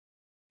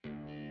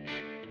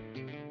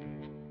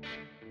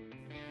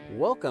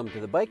Welcome to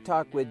the Bike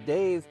Talk with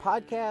Dave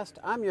podcast.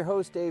 I'm your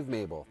host, Dave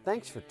Mabel.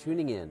 Thanks for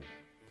tuning in.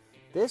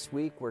 This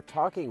week, we're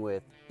talking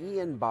with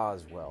Ian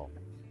Boswell,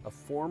 a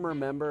former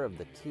member of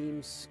the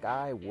Team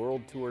Sky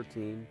World Tour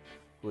team,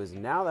 who is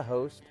now the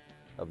host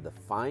of the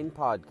fine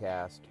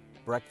podcast,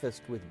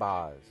 Breakfast with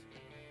Boz.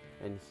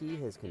 And he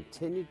has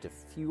continued to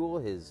fuel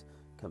his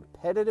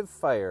competitive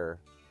fire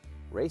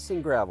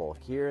racing gravel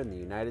here in the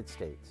United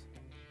States.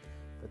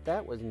 But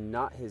that was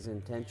not his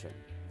intention.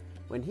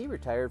 When he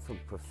retired from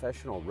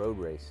professional road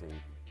racing,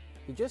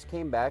 he just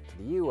came back to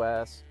the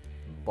U.S.,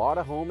 bought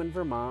a home in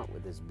Vermont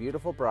with his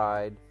beautiful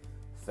bride,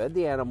 fed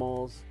the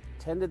animals,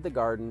 tended the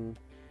garden,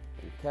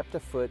 and kept a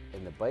foot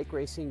in the bike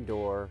racing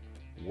door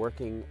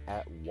working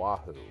at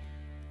Wahoo.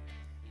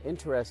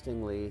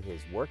 Interestingly,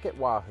 his work at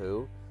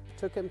Wahoo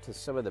took him to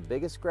some of the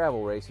biggest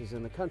gravel races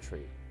in the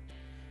country.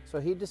 So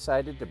he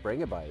decided to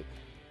bring a bike,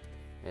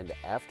 and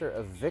after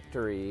a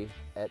victory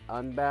at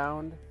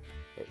Unbound,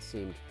 it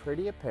seemed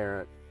pretty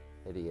apparent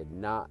that he had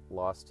not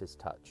lost his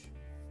touch.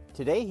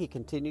 Today he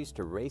continues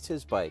to race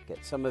his bike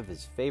at some of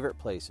his favorite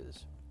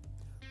places,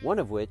 one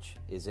of which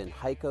is in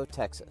Hico,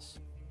 Texas,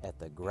 at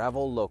the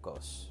Gravel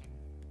Locos.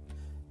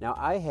 Now,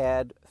 I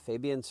had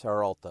Fabian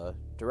Saralta,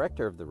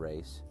 director of the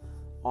race,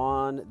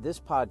 on this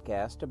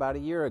podcast about a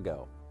year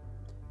ago,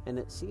 and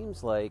it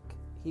seems like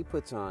he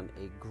puts on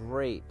a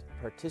great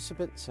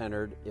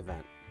participant-centered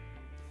event.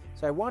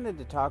 So I wanted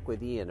to talk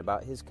with Ian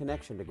about his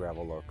connection to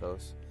Gravel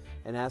Locos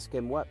and ask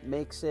him what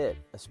makes it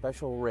a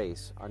special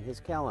race on his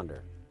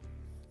calendar.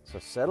 So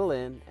settle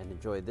in and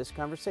enjoy this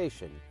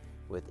conversation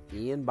with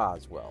Ian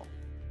Boswell.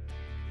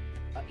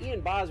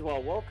 Ian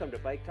Boswell, welcome to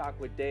Bike Talk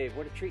with Dave.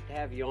 What a treat to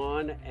have you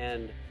on,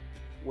 and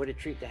what a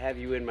treat to have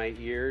you in my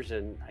ears,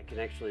 and I can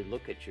actually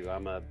look at you.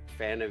 I'm a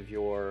fan of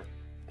your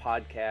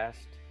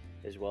podcast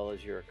as well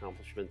as your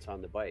accomplishments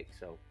on the bike.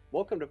 So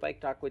welcome to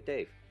Bike Talk with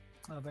Dave.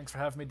 Thanks for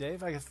having me,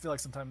 Dave. I feel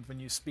like sometimes when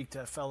you speak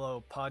to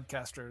fellow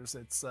podcasters,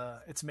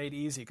 it's made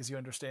easy because you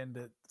understand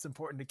that it's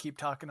important to keep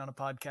talking on a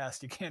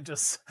podcast. You can't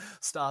just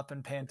stop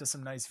and pan to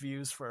some nice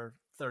views for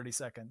 30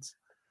 seconds.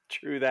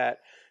 True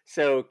that.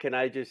 So can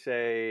I just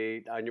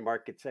say, on your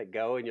mark, get set,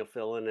 go, and you'll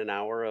fill in an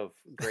hour of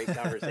great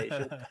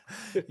conversation?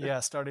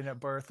 Yeah, starting at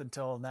birth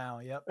until now.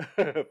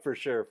 Yep. For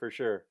sure.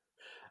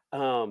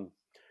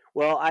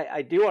 Well,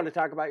 I do want to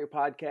talk about your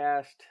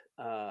podcast.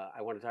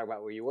 I want to talk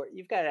about where you work.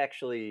 You've got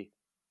actually,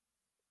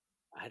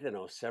 I don't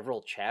know,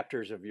 several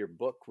chapters of your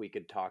book we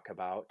could talk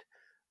about.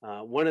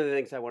 One of the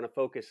things I want to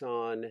focus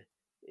on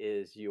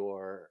is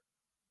your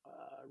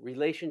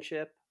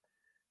relationship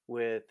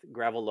with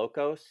Gravel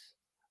Locos.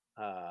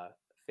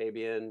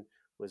 Fabian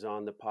was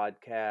on the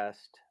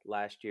podcast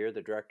last year,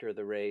 the director of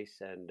the race,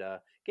 and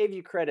gave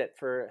you credit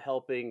for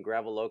helping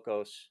Gravel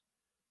Locos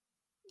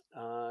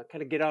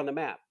kind of get on the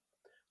map.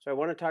 So I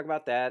want to talk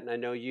about that. And I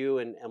know you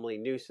and Emily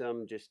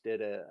Newsom just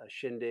did a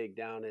shindig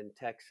down in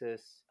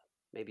Texas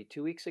maybe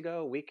 2 weeks ago,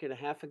 a week and a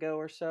half ago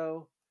or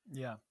so.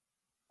 Yeah.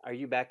 Are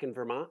you back in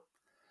Vermont?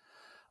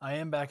 I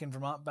am back in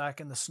Vermont, back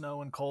in the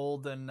snow and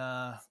cold, and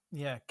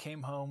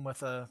came home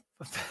with a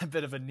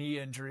bit of a knee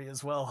injury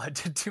as well. I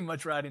did too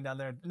much riding down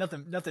there.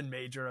 Nothing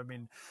major. I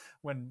mean,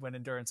 when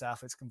endurance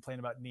athletes complain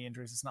about knee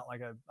injuries, it's not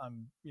like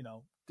I'm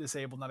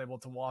disabled, not able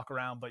to walk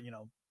around, but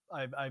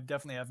I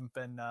definitely haven't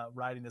been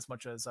riding as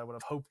much as I would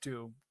have hoped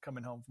to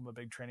coming home from a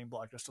big training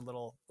block. Just a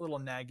little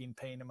nagging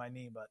pain in my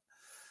knee, but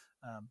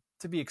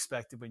to be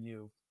expected when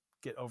you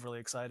get overly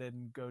excited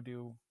and go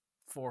do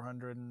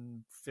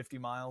 450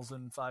 miles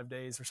in 5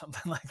 days or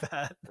something like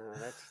that.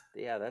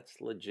 That's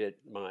legit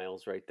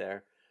miles right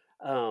there.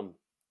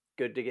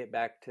 Good to get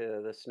back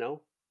to the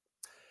snow.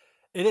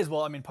 It is.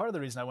 Well, I mean, part of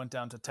the reason I went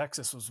down to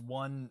Texas was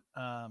one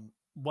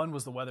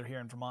was the weather here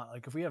in Vermont.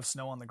 Like if we have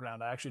snow on the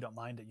ground, I actually don't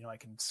mind it. I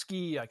can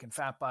ski, I can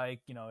fat bike,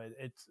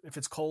 if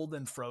it's cold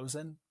and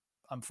frozen,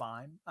 I'm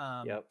fine.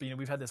 Yep. But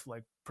we've had this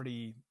like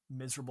pretty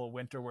miserable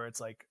winter where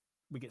it's like,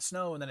 we get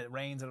snow and then it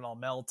rains and it all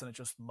melts and it's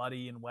just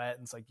muddy and wet.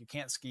 And it's like, you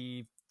can't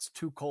ski. It's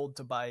too cold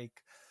to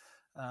bike.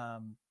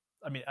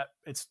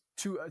 It's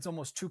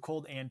almost too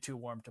cold and too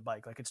warm to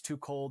bike. Like it's too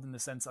cold in the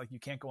sense like you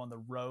can't go on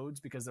the roads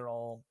because they're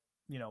all,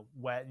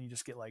 wet and you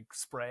just get like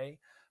spray,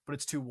 but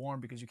it's too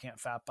warm because you can't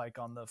fat bike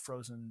on the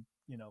frozen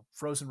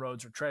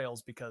roads or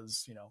trails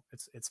because,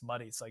 it's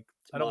muddy. It's like,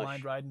 I don't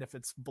mind riding. If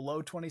it's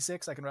below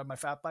 26, I can ride my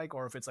fat bike,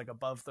 or if it's like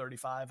above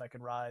 35, I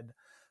can ride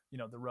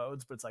the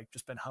roads, but it's like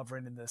just been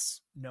hovering in this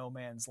no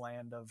man's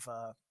land of,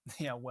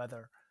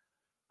 weather.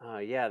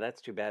 Yeah,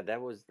 that's too bad.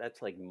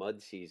 That's like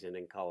mud season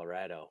in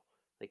Colorado.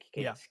 Like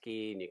you can't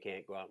ski and you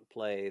can't go out and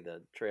play.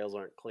 The trails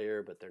aren't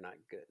clear, but they're not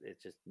good.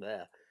 It's just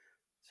bleh.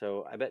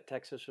 So I bet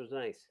Texas was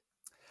nice.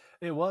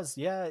 It was,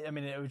 yeah. I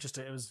mean, it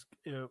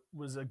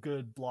was a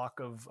good block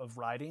of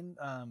riding.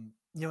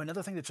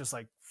 Another thing that's just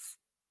like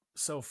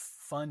so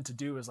fun to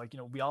do is like, I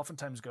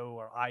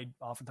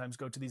oftentimes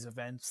go to these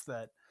events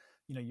that,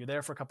 you're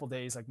there for a couple of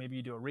days, like maybe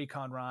you do a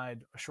recon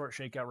ride, a short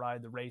shakeout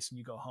ride, the race, and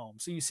you go home.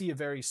 So you see a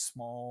very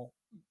small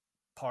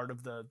part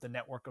of the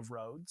network of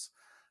roads.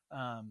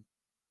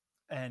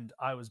 and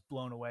I was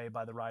blown away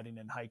by the riding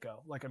in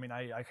Heiko. Like, I mean,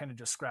 I kind of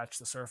just scratched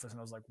the surface and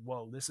I was like,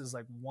 whoa, this is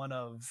like one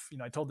of,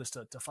 I told this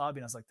to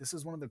Fabian. I was like, this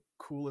is one of the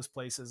coolest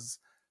places,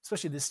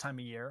 especially this time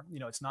of year.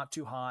 It's not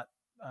too hot.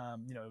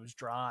 It was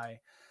dry.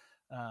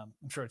 I'm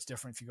sure it's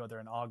different if you go there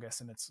in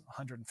August and it's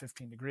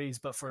 115 degrees,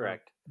 but for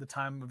Correct. the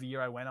time of the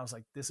year I went, I was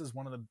like, this is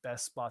one of the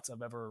best spots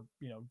I've ever,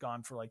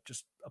 gone for, like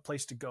just a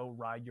place to go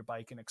ride your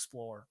bike and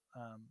explore.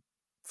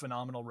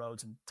 Phenomenal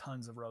roads and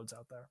tons of roads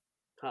out there.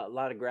 A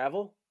lot of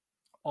gravel?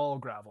 All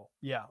gravel.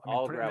 Yeah.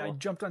 Gravel. I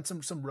jumped on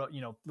some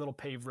little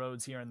paved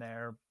roads here and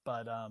there,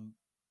 but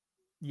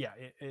yeah,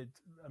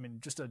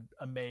 just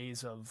a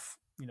maze of,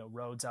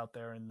 roads out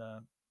there in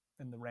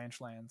the ranch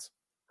lands.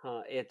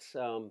 It's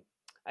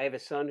I have a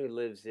son who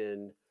lives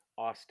in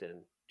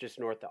Austin, just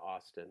north of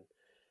Austin,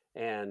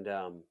 and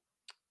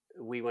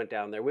we went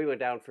down there. We went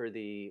down for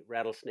the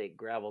Rattlesnake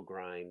Gravel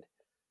Grind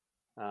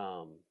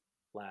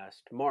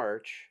last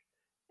March,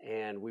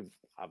 and we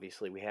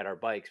had our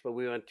bikes, but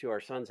we went to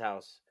our son's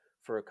house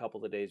for a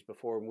couple of days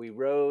before, and we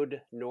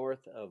rode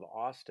north of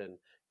Austin,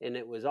 and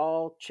it was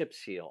all chip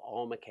seal,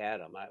 all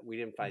macadam. We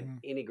didn't find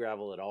any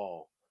gravel at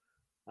all,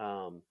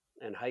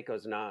 and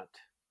Heiko's not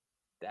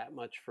that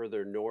much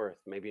further north,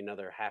 maybe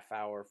another half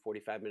hour,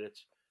 45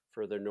 minutes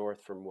further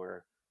north from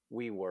where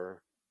we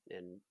were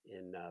in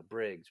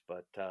Briggs,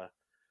 but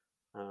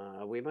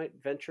we might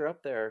venture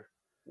up there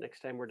next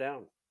time we're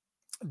down.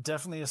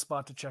 Definitely a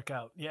spot to check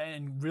out. Yeah,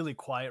 and really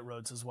quiet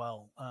roads as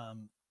well.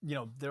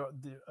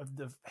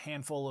 The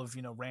handful of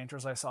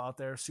ranchers I saw out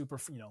there, super.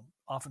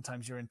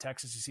 Oftentimes you're in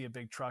Texas, you see a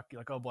big truck,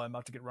 you're like, oh boy, I'm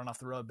about to get run off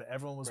the road, but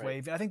everyone was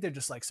waving. I think they're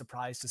just like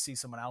surprised to see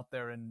someone out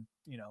there in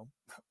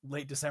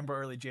late December,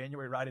 early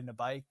January riding a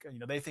bike.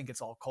 They think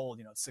it's all cold.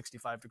 It's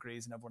 65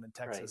 degrees, and everyone in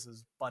Texas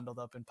is bundled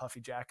up in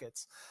puffy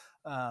jackets.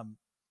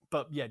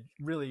 But yeah,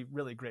 really,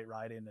 really great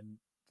riding, and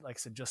like I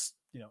said, just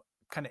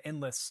kind of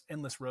endless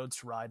roads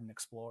to ride and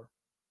explore.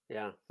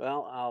 Yeah,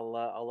 well,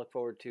 I'll look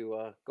forward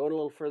to going a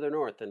little further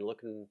north and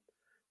looking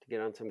to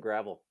get on some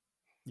gravel.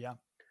 Yeah.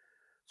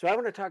 So I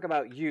want to talk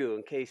about you,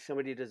 in case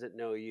somebody doesn't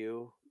know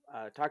you.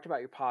 Talked about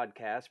your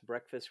podcast,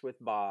 Breakfast with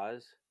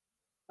Boz.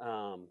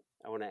 I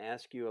want to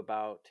ask you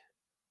about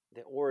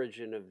the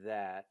origin of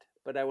that,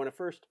 but I want to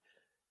first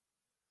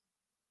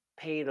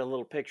paint a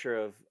little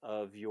picture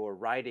of your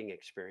riding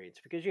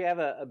experience, because you have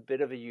a bit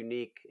of a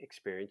unique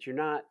experience. You're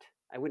not,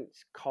 I wouldn't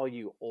call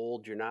you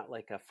old. You're not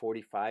like a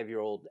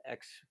 45-year-old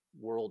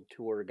ex-World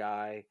Tour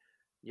guy.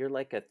 You're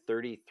like a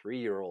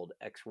 33-year-old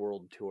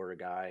ex-World Tour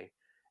guy.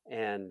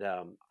 And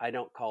I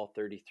don't call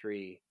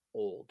 33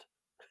 old.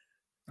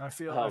 I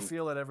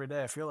feel it every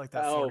day. I feel like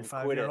that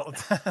 45-year-old.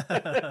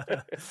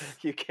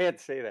 You can't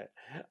say that.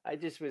 I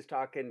just was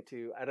talking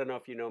to, I don't know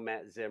if you know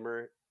Matt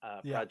Zimmer,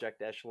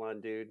 Project Echelon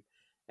dude.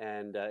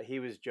 And he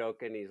was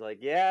joking. He's like,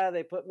 yeah,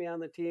 they put me on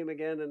the team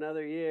again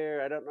another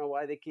year. I don't know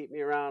why they keep me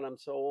around. I'm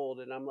so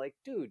old. And I'm like,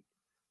 dude,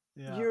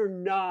 you're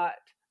not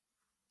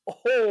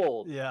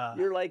old. Yeah.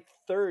 You're like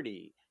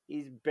 30.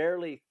 He's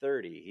barely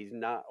 30. He's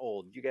not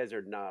old. You guys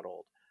are not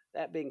old.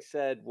 That being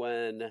said,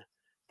 when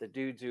the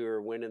dudes who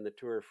are winning the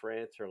Tour of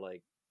France are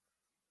like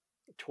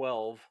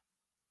 12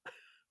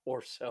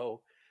 or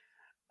so,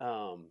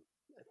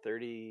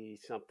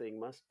 30-something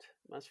must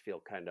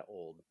feel kind of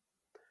old.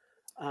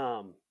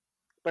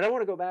 But I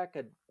want to go back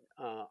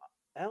a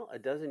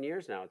dozen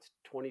years now. It's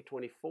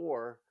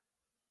 2024.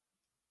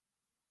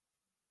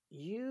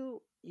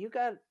 You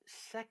got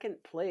second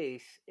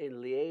place in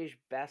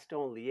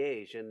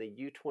Liège-Bastogne-Liège in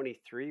the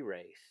U23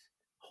 race.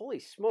 Holy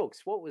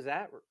smokes, what was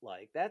that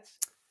like? That's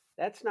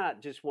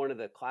not just one of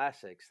the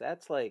classics.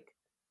 That's like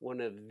one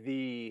of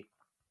the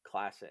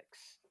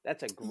classics.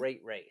 That's a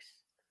great race.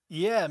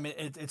 Yeah, I mean,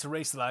 it's a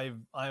race that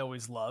I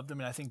always loved. I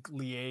mean, I think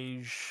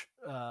Liège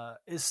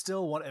is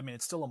still one. I mean,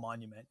 it's still a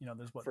monument.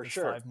 There's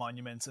 5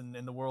 monuments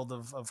in the world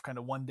of kind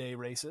of one-day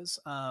races.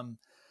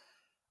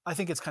 I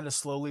think it's kind of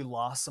slowly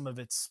lost some of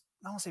its,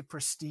 I don't want to say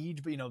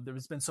prestige, but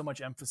there's been so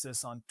much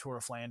emphasis on Tour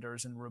of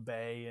Flanders and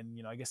Roubaix,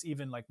 and I guess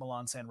even like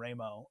Milan-San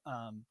Remo.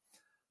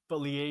 But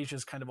Liège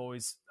is kind of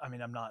always, I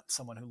mean, I'm not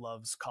someone who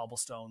loves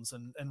cobblestones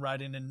and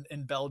riding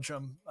in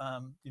Belgium,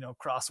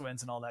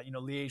 crosswinds and all that.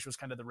 Liège was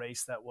kind of the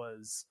race that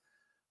was,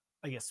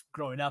 I guess,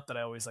 growing up, that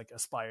I always like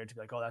aspired to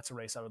be like, oh, that's a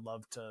race I would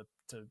love to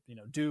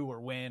do or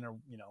win, or,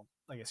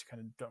 I guess you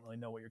kind of don't really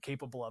know what you're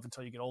capable of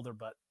until you get older.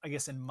 But I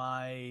guess in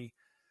my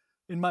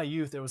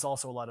youth, there was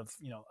also a lot of,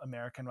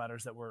 American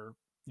riders that were,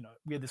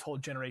 we had this whole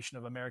generation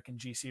of American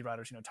GC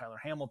riders, Tyler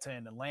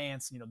Hamilton and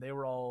Lance,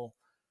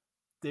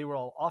 they were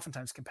all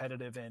oftentimes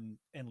competitive in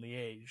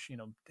Liège.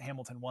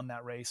 Hamilton won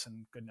that race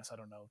in, goodness, I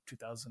don't know,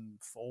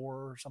 2004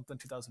 or something,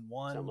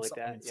 2001, something like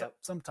that.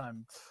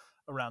 Sometime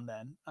around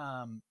then.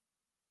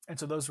 And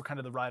so those were kind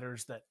of the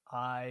riders that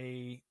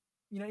I,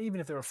 even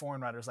if they were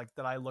foreign riders, like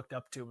that I looked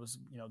up to, was,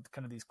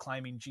 kind of these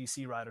climbing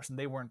GC riders. And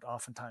they weren't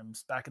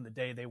oftentimes, back in the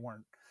day, they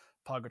weren't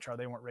Pogacar,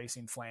 they weren't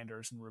racing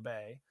Flanders and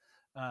Roubaix.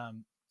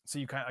 So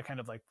I kind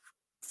of like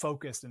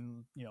focused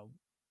and,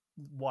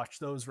 watch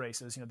those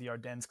races, the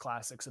Ardennes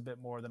Classics a bit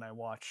more than I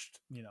watched,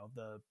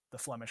 the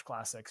Flemish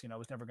Classics. I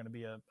was never going to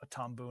be a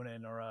Tom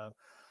Boonen or a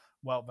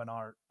Wout van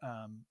Aert.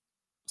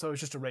 So it was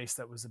just a race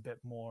that was a bit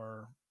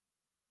more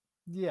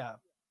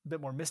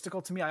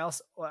mystical to me. I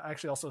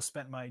actually also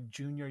spent my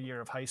junior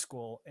year of high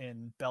school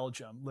in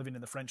Belgium, living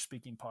in the French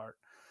speaking part.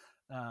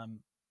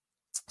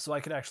 So I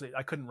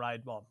couldn't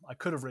ride. Well, I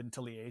could have ridden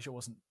to Liège. It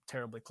wasn't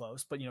terribly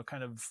close, but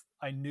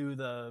I knew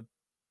the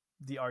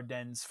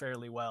Ardennes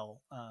fairly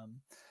well.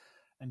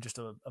 And just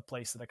a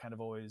place that I kind of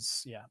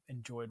always,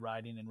 enjoyed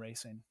riding and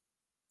racing.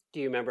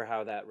 Do you remember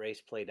how that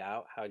race played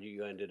out? How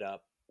you ended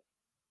up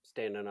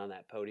standing on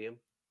that podium?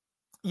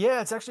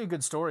 Yeah, it's actually a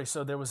good story.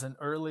 So there was an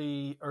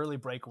early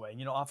breakaway.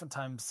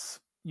 Oftentimes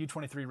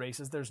U23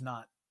 races, there's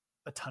not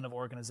a ton of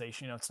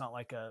organization. It's not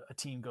like a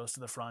team goes to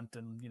the front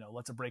and,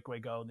 lets a breakaway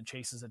go and then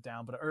chases it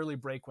down. But an early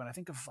breakaway, I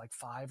think of like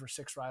 5 or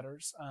 6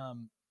 riders.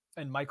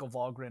 And Michael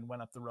Valgren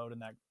went up the road in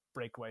that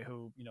breakaway,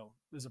 who,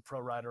 is a pro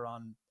rider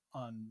on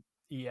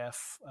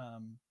EF.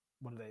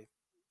 What are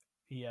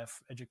they?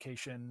 EF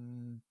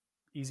Education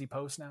Easy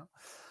Post now.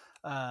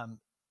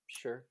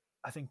 Sure.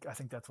 I think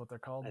that's what they're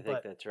called. I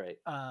think that's right.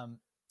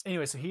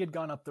 Anyway, so he had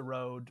gone up the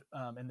road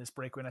in this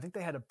breakaway, and I think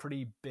they had a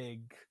pretty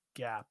big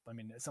gap. I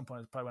mean, at some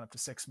point it probably went up to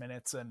 6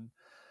 minutes. And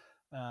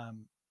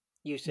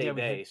you say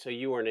they, so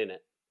you weren't in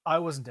it. I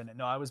wasn't in it.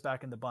 No, I was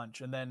back in the bunch.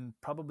 And then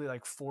probably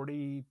like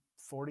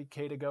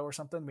 40K to go or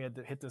something. We had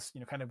to hit this,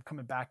 kind of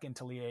coming back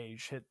into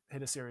Liège,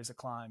 hit a series of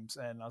climbs.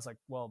 And I was like,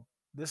 well,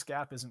 this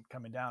gap isn't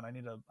coming down. I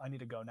need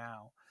to go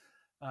now.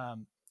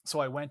 So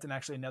I went, and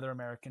actually another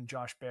American,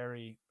 Josh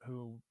Berry,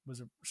 who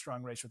was a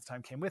strong racer at the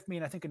time, came with me.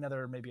 And I think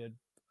another, maybe a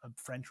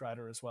French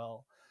rider as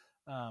well.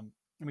 And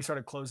we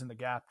started closing the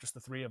gap, just the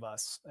 3 of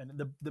us. And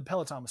the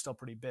peloton was still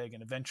pretty big,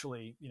 and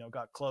eventually,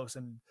 got close.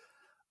 And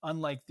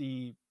unlike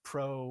the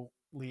pro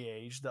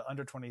Liège, the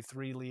under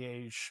 23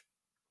 Liège,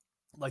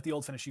 like the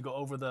old finish, you go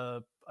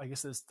over I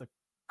guess there's the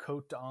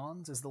Côte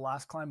d'Ans is the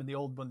last climb, and the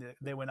old one,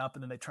 they went up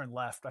and then they turned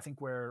left. I think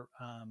where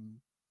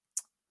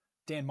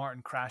Dan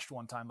Martin crashed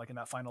one time, like in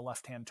that final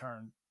left-hand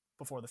turn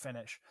before the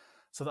finish.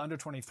 So the under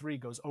 23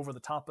 goes over the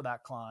top of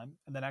that climb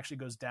and then actually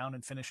goes down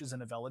and finishes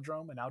in a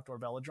velodrome, an outdoor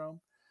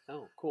velodrome.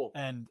 Oh, cool.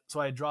 And so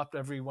I dropped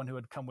everyone who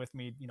had come with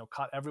me,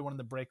 caught everyone in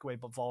the breakaway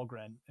but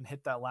Valgren, and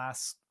hit that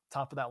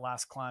top of that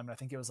last climb. And I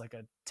think it was like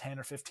a 10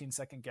 or 15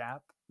 second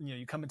gap.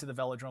 You come into the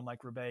velodrome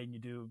like Roubaix, and you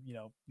do,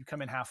 you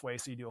come in halfway.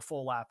 So you do a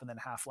full lap and then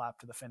half lap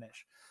to the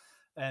finish.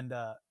 And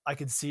I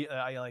could see,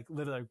 I like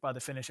literally by the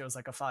finish, it was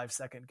like a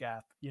 5-second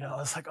gap. I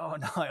was like, oh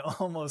no, I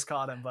almost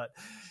caught him, but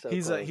so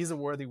he's a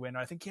worthy winner.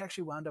 I think he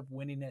actually wound up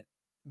winning it.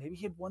 Maybe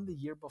he had won the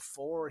year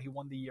before, or he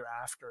won the year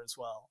after as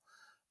well.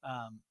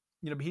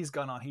 But he's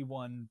gone on. He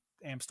won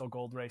Amstel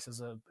Gold Race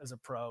as a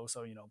pro.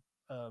 So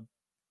a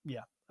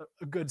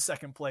good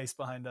second place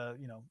behind a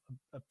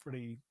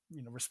pretty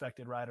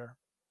respected rider.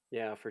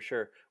 Yeah, for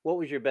sure. What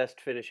was your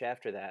best finish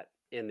after that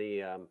in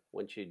the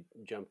once you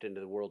jumped into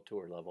the World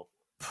Tour level?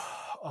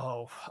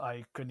 Oh,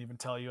 I couldn't even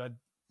tell you. I'd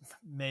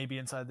maybe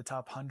inside the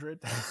top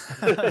 100.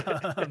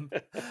 I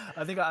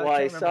think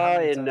I saw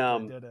in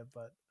did it,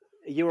 but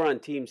you were on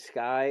Team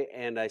Sky,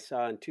 and I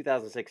saw in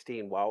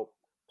 2016 Wout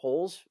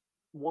Poels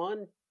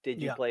won. Did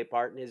you play a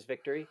part in his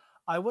victory?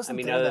 I wasn't. I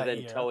mean, other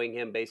than towing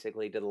him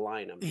basically to the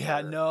line.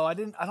 Yeah, no, I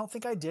didn't. I don't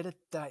think I did it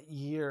that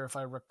year, if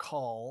I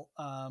recall.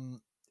 I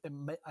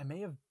may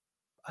have.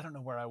 I don't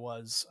know where I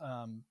was.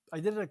 I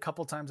did it a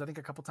couple times. I think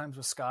a couple times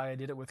with Sky. I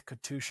did it with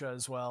Katusha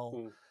as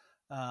well.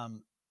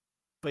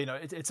 But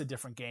it's a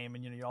different game,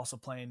 and you're also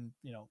playing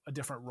a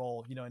different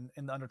role.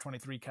 In the under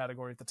 23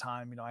 category at the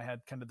time, I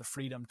had kind of the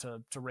freedom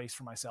to race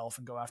for myself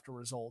and go after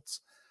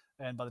results.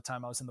 And by the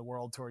time I was in the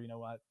World Tour,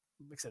 like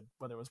I said,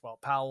 whether it was Wout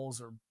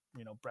Powell's or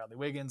Bradley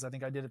Wiggins, I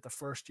think I did it the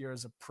first year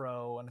as a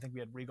pro, and I think we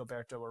had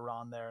Rigoberto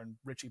Urán there and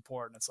Richie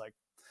Porte, and it's like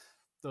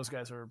those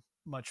guys are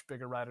much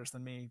bigger riders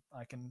than me.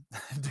 I can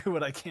do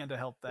what I can to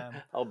help them.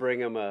 I'll bring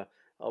him a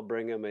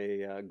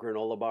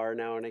granola bar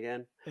now and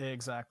again.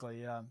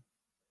 Exactly. Yeah.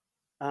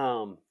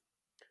 All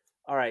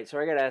right. So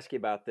I got to ask you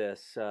about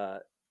this.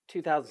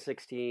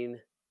 2016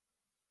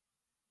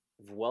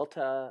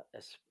 Vuelta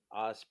a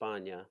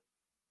España,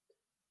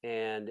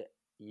 and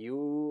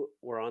you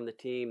were on the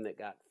team that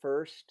got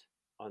first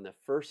on the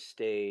first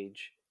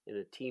stage in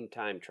a team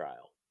time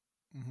trial.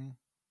 Mm-hmm.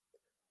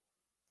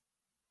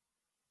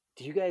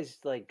 Do you guys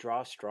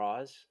draw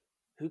straws?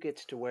 Who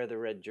gets to wear the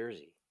red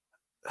jersey?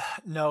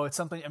 No, it's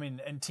something. I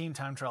mean, and team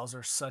time trials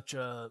are such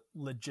a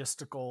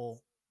logistical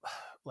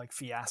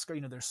fiasco.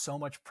 There's so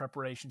much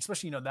preparation,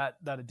 especially that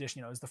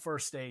edition. Is the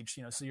first stage.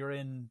 So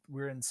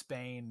we're in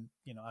Spain.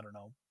 I don't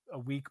know, a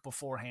week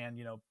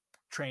beforehand.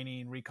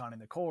 Training, reconning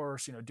the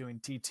course. Doing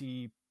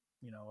TT.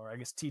 Or I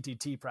guess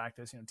TTT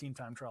practice. Team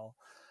time trial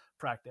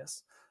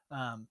practice.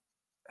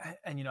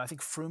 And I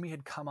think Froome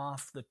had come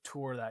off the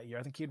tour that year.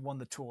 I think he had won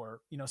the tour.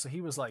 So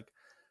he was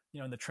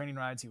in the training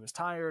rides, he was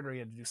tired or he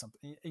had to do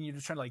something. And you're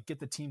just trying to get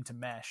the team to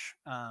mesh.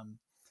 And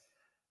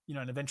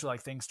eventually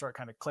things start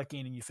kind of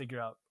clicking, and you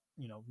figure out,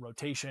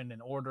 rotation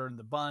and order in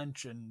the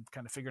bunch and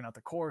kind of figuring out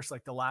the course,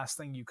 like the last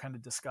thing you kind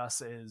of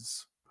discuss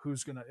is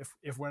who's going to,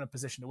 if we're in a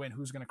position to win,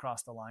 who's going to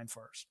cross the line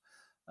first.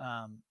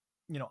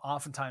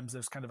 Oftentimes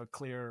there's kind of a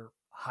clear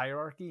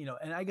hierarchy,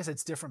 and I guess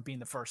it's different being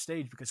the first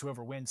stage because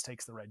whoever wins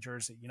takes the red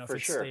jersey, if For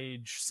it's sure.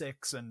 stage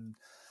 6 and,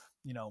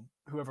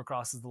 whoever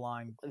crosses the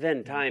line,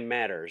 then time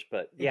matters.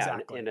 But yeah,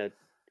 exactly.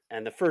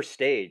 And the first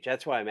stage,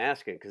 that's why I'm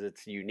asking, because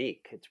it's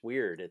unique. It's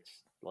weird.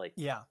 It's like,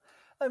 yeah.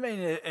 I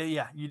mean,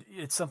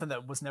 it's something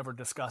that was never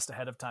discussed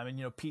ahead of time.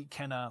 And, Pete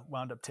Kenna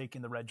wound up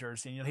taking the red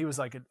jersey. He was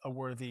like a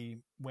worthy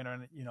winner.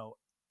 And,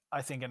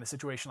 I think in a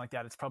situation like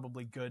that, it's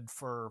probably good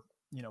for,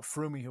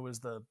 Froome, who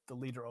was the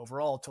leader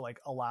overall, to like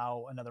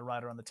allow another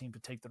rider on the team to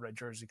take the red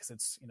jersey, because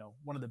it's,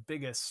 one of the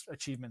biggest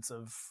achievements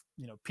of,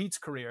 Pete's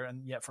career.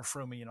 And yet for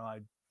Froome, I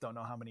don't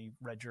know how many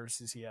red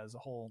jerseys he has, a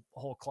whole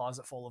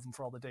closet full of them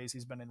for all the days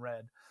he's been in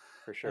red.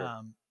 For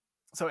sure.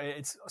 So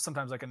it's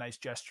sometimes like a nice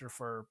gesture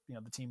for,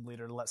 the team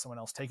leader to let someone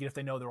else take it if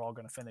they know they're all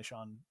going to finish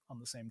on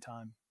the same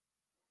time.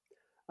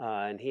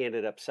 And he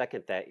ended up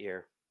second that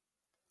year.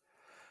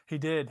 He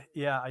did.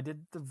 Yeah. I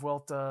did the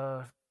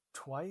Vuelta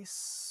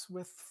twice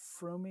with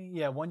Froome.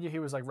 Yeah. One year he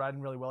was like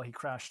riding really well. He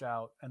crashed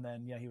out. And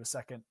then, he was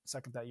second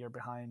that year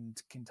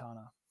behind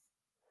Quintana.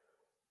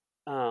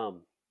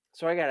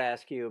 So I got to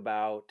ask you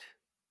about,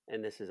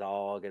 and this is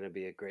all going to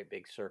be a great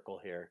big circle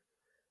here.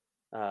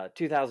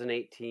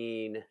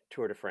 2018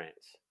 Tour de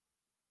France.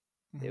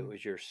 Mm-hmm. It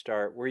was your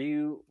start. Were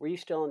you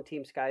still in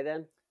Team Sky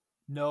then?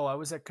 No, I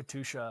was at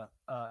Katusha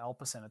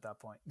Alpecin at that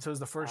point. So it was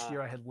the first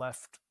year I had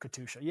left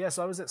Katusha. Yeah,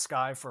 so I was at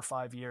Sky for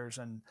 5 years,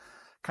 and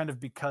kind of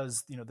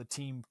because, the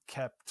team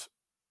kept,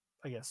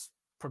 I guess,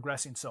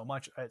 progressing so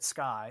much at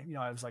Sky,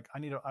 I was like,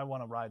 I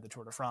want to ride the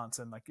Tour de France.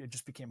 And like, it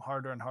just became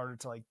harder and harder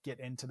to like get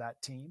into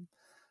that team.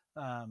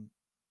 And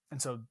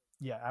so,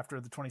 yeah, after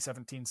the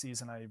 2017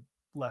 season, I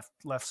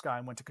left Sky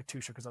and went to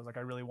Katusha because I was like,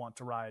 I really want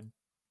to ride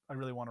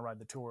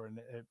the Tour. And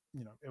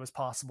it was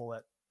possible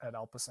at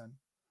Alpecin.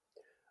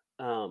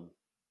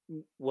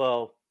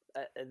 Well,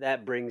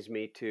 that brings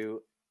me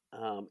to,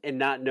 and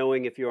not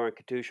knowing if you were on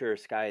Katusha or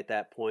Sky at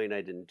that point,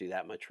 I didn't do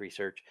that much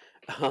research.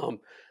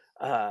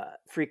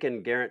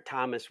 Freaking Geraint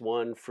Thomas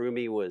won,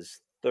 Froome was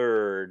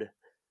third,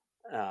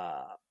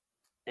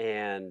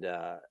 and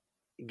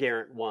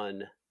Geraint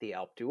won the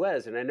Alpe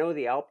d'Huez. And I know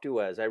the Alpe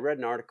d'Huez, I read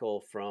an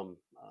article from,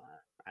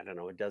 I don't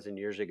know, a dozen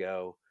years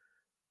ago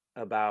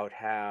about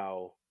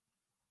how,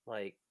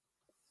 like,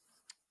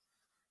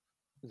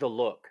 the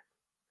look,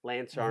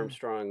 Lance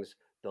Armstrong's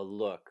the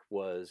look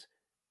was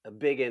a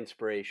big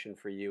inspiration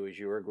for you as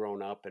you were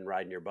growing up and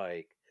riding your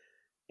bike.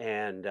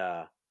 And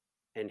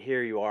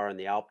here you are on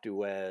the Alpe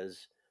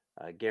d'Huez.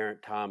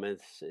 Geraint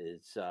Thomas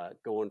is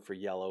going for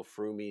yellow.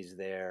 Froome's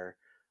there.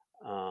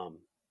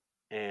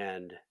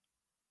 And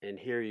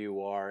here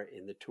you are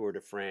in the Tour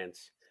de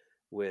France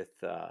with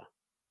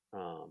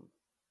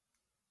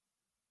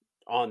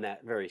on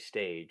that very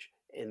stage,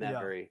 in that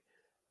very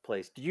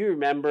place. Do you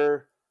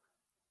remember,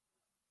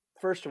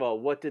 first of all,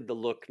 what did the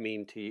look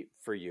mean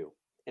for you?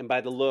 And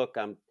by the look,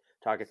 I'm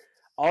talking,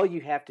 all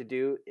you have to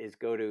do is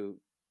go to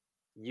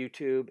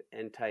YouTube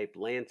and type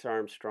Lance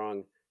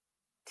Armstrong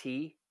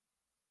T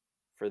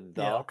for the.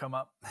 Yeah, it'll come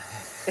up.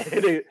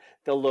 The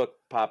look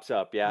pops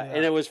up, yeah.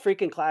 And it was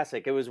freaking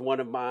classic. It was one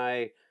of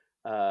my,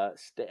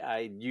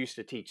 I used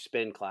to teach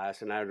spin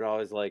class, and I would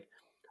always like,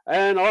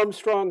 and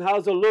Armstrong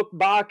has a look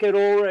back at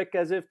Ulrich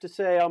as if to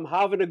say, I'm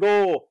having a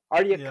go.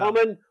 Are you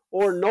coming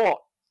or not?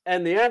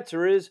 And the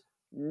answer is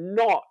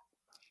not.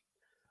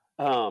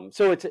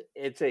 So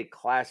it's a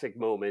classic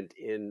moment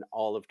in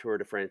all of Tour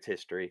de France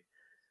history.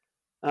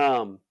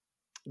 Do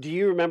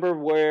you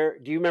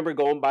remember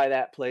going by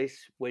that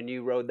place when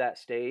you rode that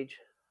stage?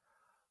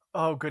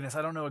 Oh goodness,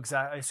 I don't know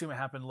exactly. I assume it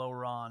happened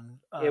lower on.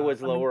 It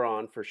was lower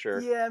on for sure.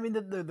 Yeah, I mean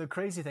the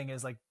crazy thing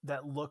is like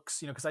that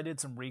looks, because I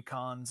did some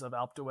recons of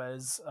Alpe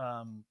d'Huez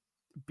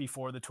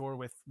before the Tour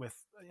with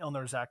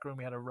Ilnur Zakarin.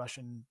 We had a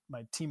Russian,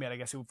 my teammate, I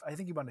guess, who I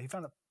think he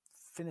found a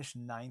finished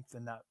 9th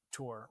in that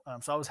Tour.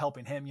 So I was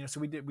helping him. So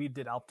we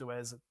did Alpe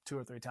d'Huez 2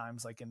 or 3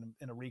 times, like in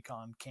a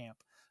recon camp.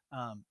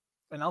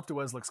 And Alpe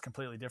d'Huez looks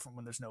completely different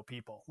when there's no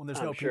people. When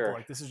there's no people,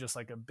 like this is just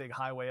like a big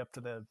highway up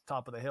to the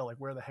top of the hill. Like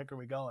where the heck are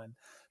we going?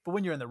 But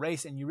when you're in the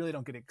race, and you really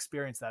don't get to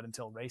experience that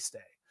until race day,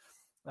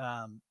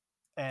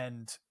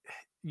 and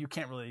you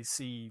can't really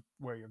see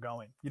where you're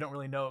going. You don't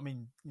really know. I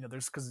mean,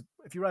 because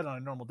if you ride on a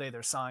normal day,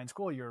 there's signs.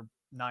 Cool, you're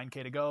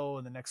 9K to go,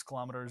 and the next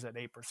kilometer is at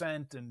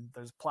 8%, and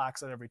there's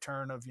plaques at every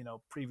turn of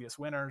previous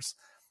winners.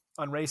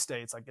 On race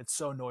day, it's like it's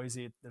so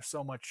noisy. There's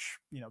so much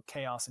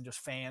chaos and just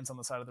fans on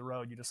the side of the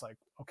road. You're just like,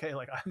 okay,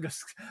 like I'm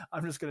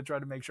just gonna try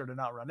to make sure to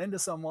not run into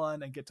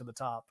someone and get to the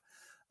top.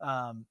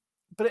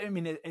 But I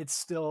mean, it's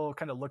still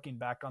kind of looking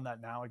back on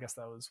that now. I guess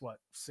that was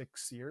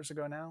 6 years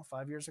ago now,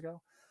 5 years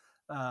ago,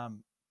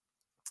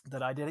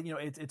 that I did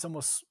it. It's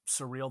almost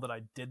surreal that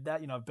I did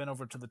that. I've been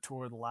over to the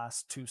Tour the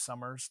last 2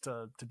 summers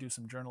to do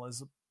some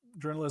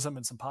journalism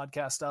and some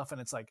podcast stuff, and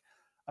it's like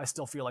I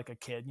still feel like a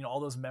kid. All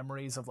those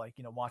memories of like,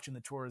 watching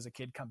the Tour as a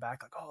kid come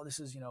back, like, oh, this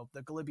is,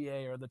 the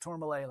Galibier or the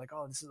Tourmalet, like,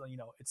 oh, this is,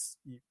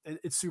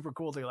 it's super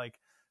cool to like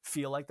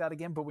feel like that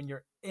again. But when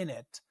you're in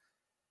it,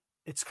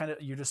 it's kind of,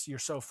 you're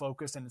so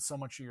focused, and it's so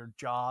much of your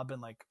job.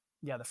 And like,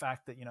 yeah, the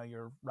fact that,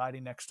 you're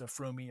riding next to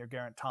Froome or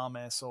Geraint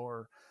Thomas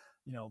or,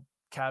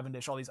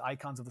 Cavendish, all these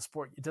icons of the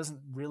sport, it doesn't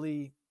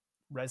really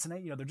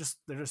resonate.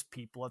 They're just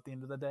people at the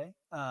end of the day.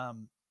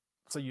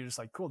 So you're just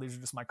like, cool, these are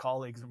just my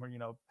colleagues, and we're,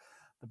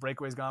 the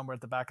breakaway's gone, we're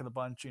at the back of the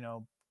bunch,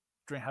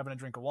 having a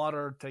drink of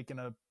water, taking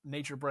a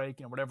nature break,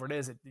 whatever it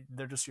is,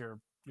 they're just your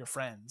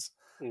friends.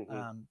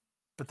 Mm-hmm.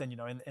 But then,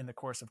 in the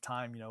course of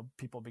time,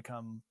 people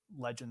become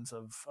legends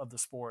of the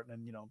sport.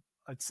 And,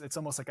 it's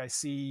almost like I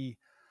see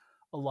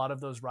a lot of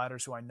those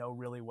riders who I know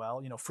really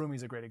well.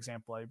 Froome's a great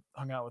example. I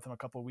hung out with him a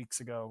couple of weeks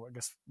ago, I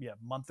guess, a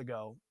month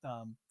ago,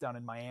 down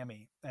in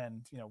Miami.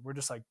 And, we're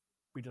just like,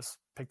 we just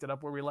picked it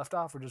up where we left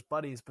off. We're just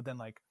buddies. But then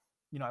like,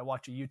 I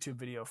watch a YouTube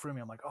video of Froome.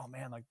 I'm like, oh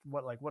man,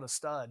 what a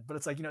stud. But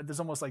it's like,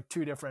 there's almost like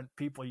two different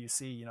people you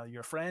see,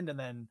 your friend, and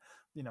then,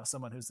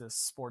 someone who's this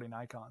sporting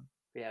icon.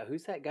 Yeah.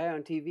 Who's that guy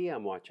on TV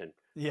I'm watching?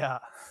 Yeah.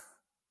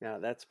 Yeah.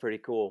 That's pretty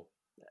cool.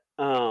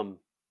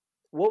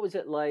 What was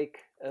it like?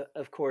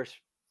 Of course,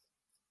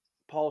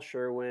 Paul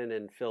Sherwin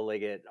and Phil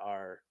Liggett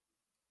are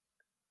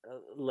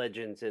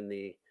legends in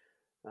the,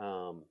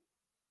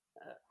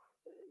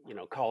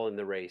 calling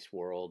the race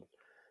world.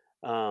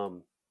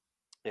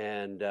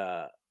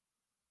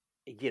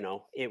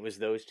 It was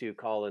those two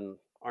calling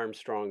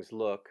Armstrong's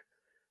look,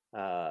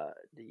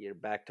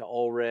 back to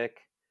Ulrich.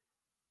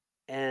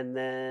 And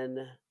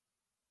then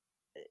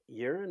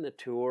you're in the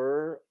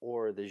Tour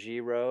or the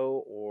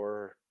Giro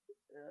or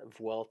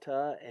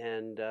Vuelta,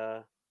 and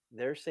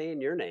they're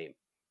saying your name.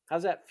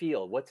 How's that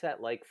feel? What's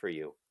that like for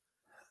you?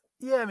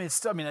 Yeah, I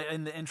mean,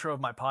 in the intro of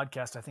my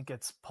podcast, I think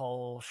it's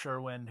Paul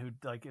Sherwin who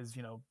like is,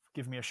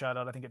 giving me a shout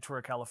out. I think at Tour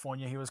of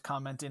California, he was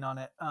commenting on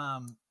it.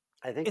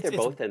 I think they're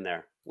both in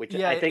there, which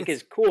I think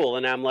is cool.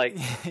 And I'm like,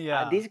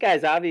 yeah, these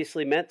guys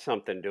obviously meant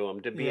something to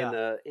him to be in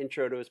the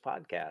intro to his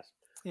podcast.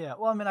 Yeah.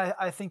 Well, I mean,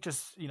 I think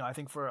just, I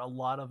think for a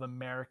lot of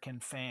American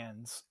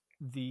fans,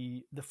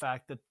 the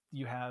fact that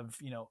you have,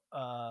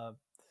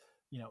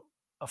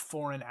 a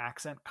foreign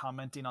accent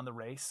commenting on the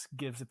race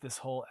gives it this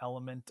whole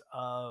element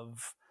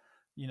of,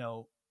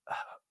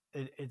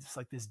 it's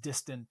like this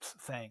distant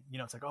thing.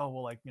 It's like, oh,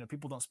 well, like,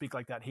 people don't speak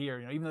like that here,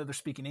 even though they're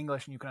speaking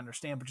English and you can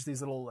understand, but just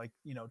these little like,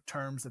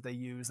 terms that they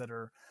use that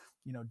are,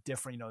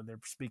 different, they're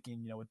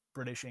speaking, with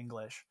British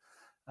English.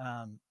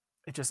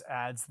 It just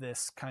adds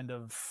this kind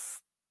of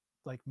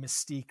like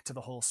mystique to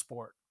the whole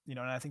sport, and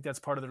I think that's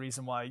part of the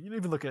reason why you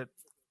even look at,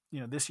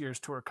 this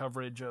year's Tour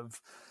coverage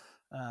of,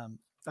 I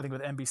think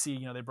with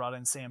NBC, they brought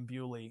in Sam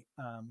Bewley,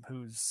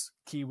 who's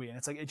Kiwi, and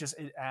it's like,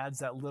 it adds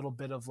that little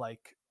bit of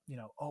like,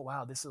 oh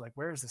wow, this is like,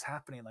 where is this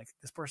happening? Like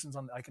this person's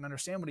on, I can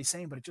understand what he's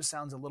saying, but it just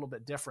sounds a little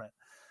bit different.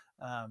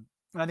 And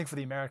I think for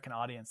the American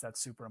audience, that's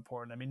super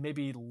important. I mean,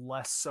 maybe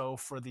less so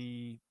for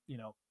the,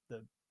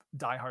 the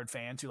diehard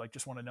fans who like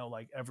just want to know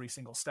like every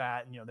single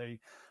stat, and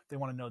they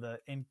want to know the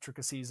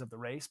intricacies of the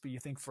race. But you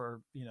think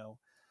for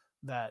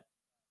that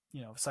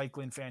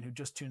cycling fan who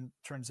just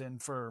turns in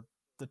for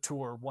the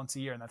Tour once a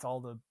year and that's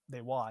all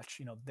they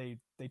watch, they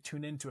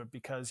tune into it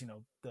because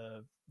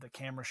the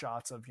camera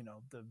shots of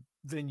the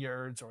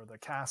vineyards or the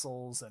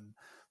castles and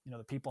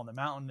the people on the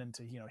mountain, and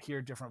to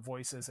hear different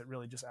voices, it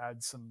really just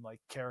adds some like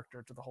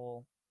character to the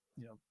whole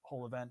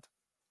event.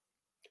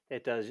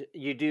 It does.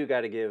 You do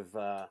got to give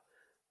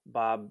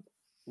Bob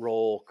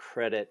Roll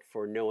credit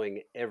for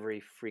knowing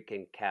every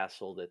freaking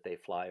castle that they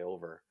fly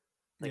over.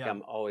 Like,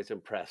 I'm always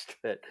impressed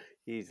that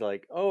he's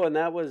like, oh, and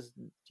that was,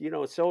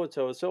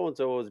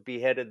 so-and-so was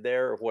beheaded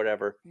there or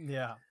whatever.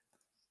 Yeah.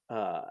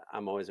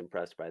 I'm always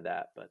impressed by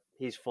that, but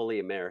he's fully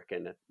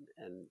American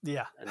and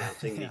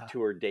announcing the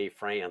Tour de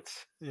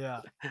France.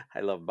 Yeah. I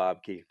love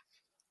Bob Key.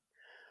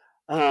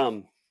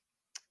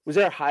 Was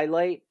there a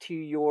highlight to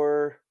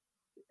your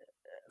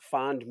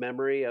fond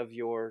memory of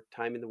your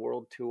time in the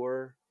World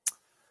Tour?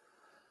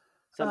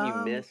 Something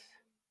you miss?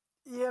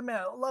 Yeah,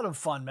 man, a lot of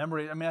fun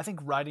memory. I mean, I think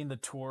riding the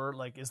Tour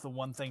like is the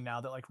one thing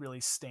now that like really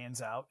stands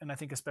out. And I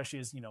think especially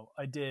as,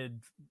 I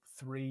did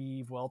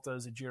 3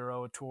 Vueltas, a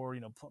Giro, a Tour,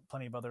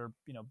 plenty of other,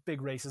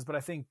 big races. But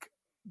I think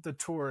the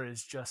Tour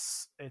is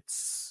just,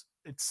 it's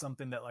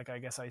something that like, I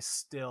guess I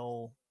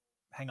still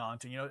hang on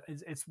to.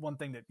 It's one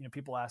thing that,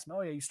 people ask me,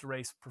 oh, yeah, I used to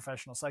race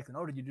professional cycling.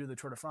 Oh, did you do the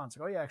Tour de France?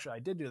 Like, oh, yeah, actually, I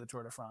did do the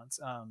Tour de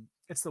France.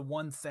 It's the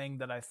one thing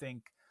that I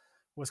think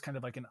was kind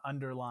of like an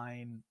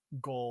underlying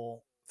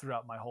goal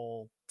throughout my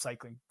whole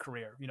cycling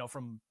career,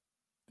 from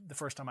the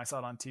first time I saw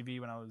it on TV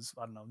when I was,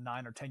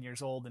 9 or 10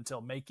 years old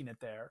until making it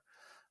there.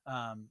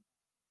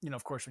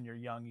 Of course, when you're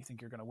young, you think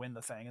you're going to win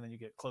the thing, and then you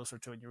get closer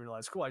to it and you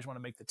realize, cool, I just want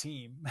to make the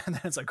team. And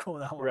then it's like, cool,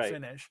 now I want to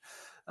finish.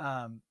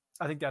 I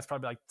think that's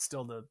probably like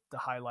still the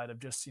highlight of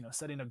just,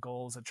 setting a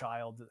goal as a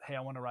child that, hey,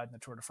 I want to ride in the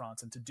Tour de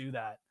France. And to do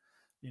that,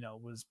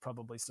 was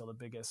probably still the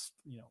biggest,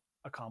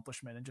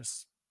 accomplishment, and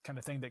just kind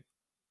of thing that,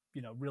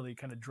 really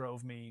kind of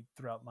drove me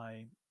throughout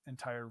my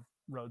entire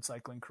road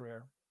cycling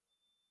career.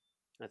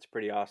 That's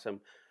pretty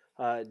awesome.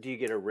 Do you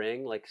get a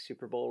ring, like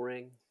Super Bowl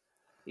ring?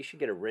 You should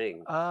get a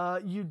ring.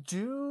 You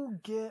do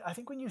get. I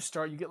think when you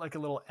start, you get like a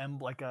little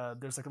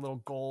there's like a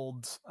little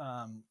gold.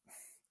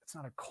 It's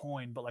not a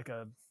coin, but like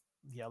a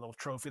little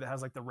trophy that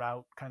has like the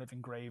route kind of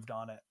engraved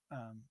on it.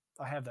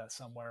 I have that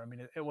somewhere. I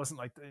mean, it wasn't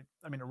like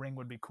a ring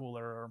would be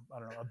cooler, or I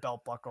don't know, a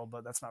belt buckle,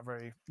 but that's not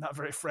very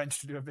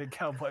French to do a big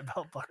cowboy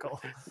belt buckle.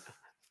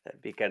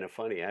 That'd be kind of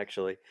funny,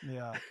 actually.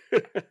 Yeah.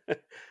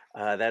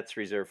 That's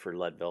reserved for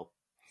Leadville.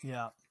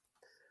 Yeah.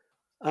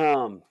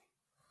 All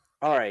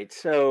right.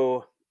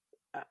 So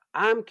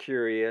I'm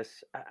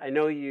curious. I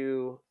know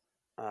you.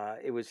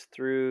 It was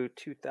through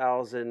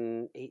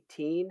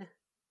 2018.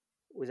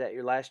 Was that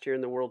your last year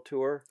in the world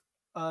tour?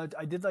 I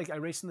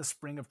raced in the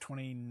spring of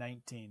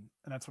 2019,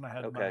 and that's when I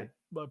had my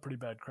pretty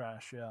bad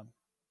crash. Yeah.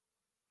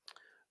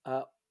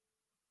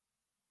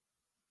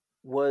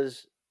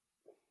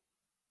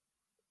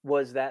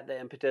 Was that the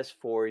impetus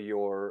for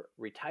your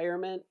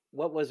retirement?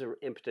 What was the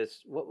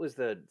impetus? What was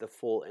the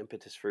full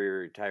impetus for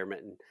your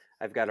retirement? And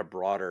I've got a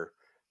broader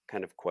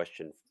kind of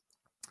question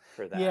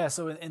for that. Yeah,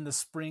 so in the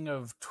spring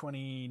of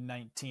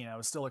 2019, I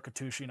was still at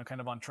Katusha, kind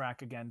of on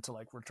track again to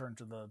like return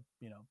to the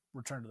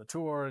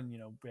tour, and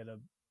we had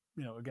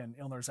again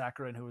Ilnur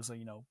Zakarin, who was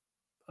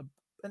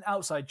an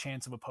outside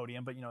chance of a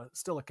podium, but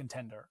still a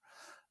contender.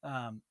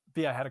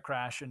 But yeah, I had a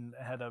crash and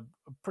I had a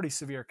pretty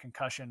severe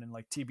concussion and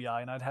like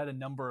TBI, and I'd had a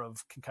number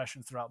of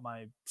concussions throughout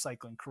my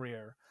cycling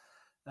career.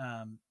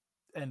 And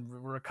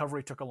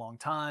recovery took a long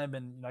time.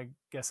 And I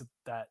guess at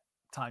that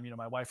time,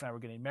 my wife and I were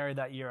getting married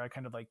that year. I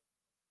kind of like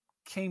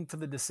came to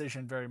the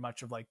decision very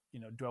much of like,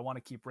 do I want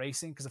to keep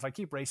racing? Because if I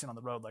keep racing on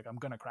the road, like I'm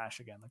going to crash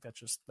again. Like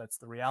that's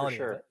the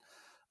reality of it.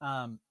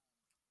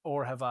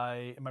 Or am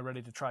I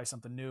ready to try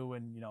something new?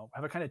 And,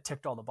 have I kind of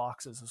ticked all the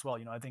boxes as well?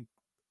 I think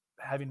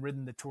having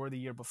ridden the tour the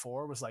year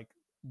before was like,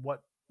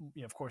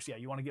 of course, yeah,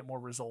 you want to get more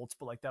results,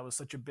 but like that was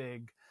such a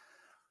big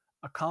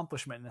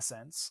accomplishment in a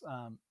sense.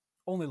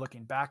 Only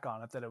looking back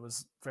on it, that it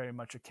was very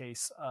much a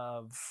case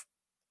of,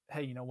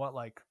 hey, you know what,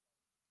 like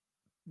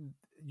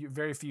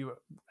very few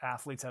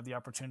athletes have the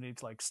opportunity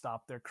to like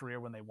stop their career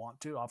when they want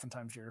to.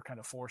 Oftentimes you're kind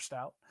of forced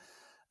out.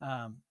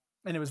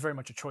 And it was very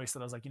much a choice that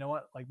I was like, you know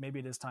what, like maybe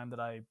it is time that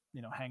I,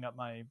 hang up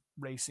my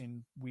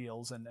racing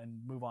wheels and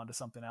move on to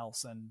something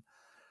else. And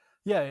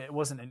yeah, it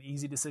wasn't an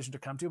easy decision to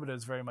come to, but it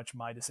was very much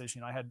my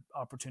decision. I had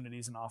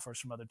opportunities and offers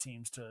from other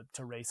teams to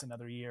race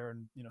another year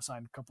and,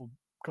 signed a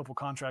couple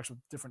contracts with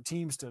different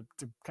teams to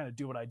kind of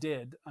do what I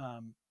did.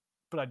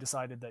 But I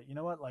decided that, you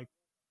know what, like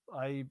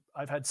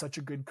I've had such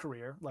a good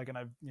career, like, and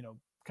I've,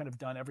 kind of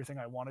done everything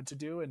I wanted to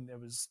do. And it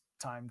was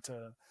time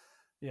to,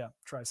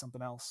 try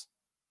something else.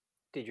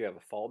 Did you have a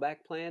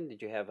fallback plan?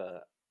 Did you have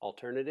a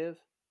alternative,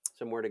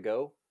 somewhere to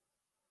go?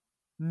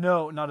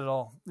 No, not at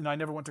all. I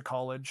never went to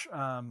college.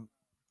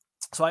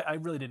 So I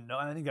really didn't know.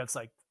 And I think that's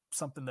like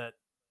something that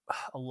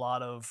a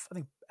lot of, I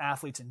think,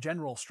 athletes in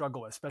general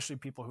struggle with, especially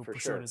people who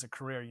pursue it as a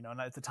career, and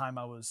at the time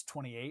I was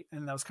 28,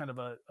 and that was kind of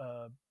a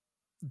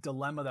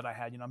dilemma that I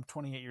had. I'm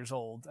 28 years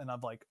old and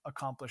I've like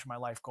accomplished my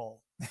life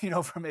goal,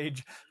 from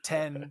age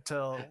 10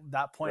 till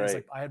that point. Right. It's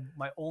like I had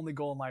my only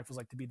goal in life was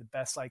like to be the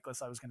best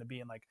cyclist I was going to be.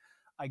 And like,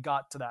 I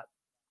got to that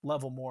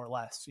level more or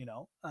less,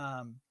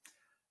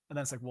 and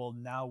then it's like, well,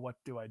 now what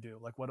do I do?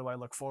 Like, what do I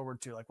look forward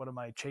to? Like, what am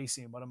I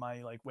chasing? What am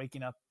I like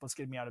waking up? What's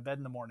getting me out of bed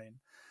in the morning?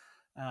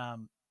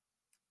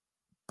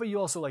 But you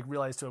also like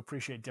realize to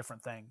appreciate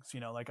different things,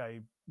 like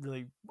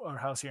our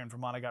house here in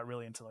Vermont, I got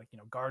really into like,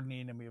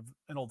 gardening, and we have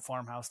an old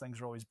farmhouse,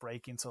 things are always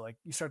breaking. So like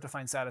you start to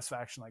find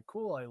satisfaction, like,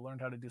 cool, I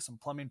learned how to do some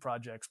plumbing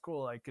projects.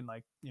 Cool. I can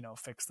like,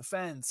 fix the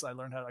fence. I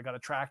got a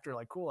tractor.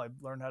 Like, cool. I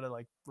learned how to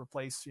like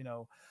replace,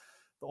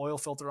 the oil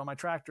filter on my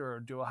tractor, or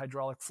do a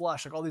hydraulic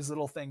flush, like all these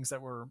little things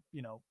that were,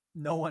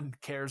 no one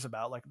cares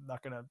about, like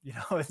not gonna,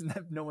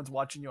 no one's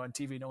watching you on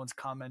TV. No one's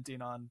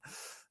commenting on,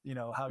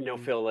 how you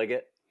don't feel like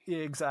it. Yeah,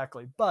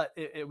 exactly. But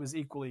it was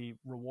equally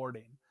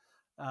rewarding.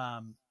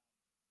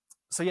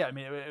 So yeah, I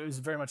mean, it was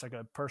very much like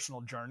a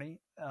personal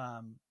journey.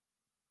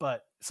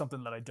 But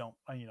something that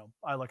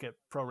I look at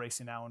pro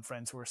racing now and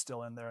friends who are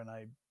still in there, and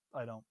I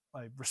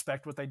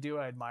respect what they do.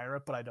 I admire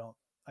it, but I don't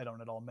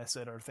at all miss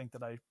it or think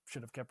that I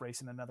should have kept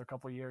racing another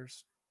couple of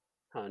years.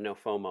 No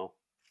FOMO.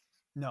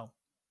 No.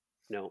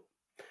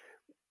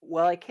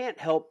 Well, I can't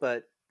help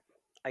but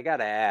I got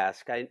to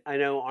ask. I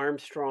know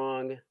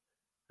Armstrong,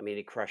 I mean,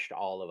 he crushed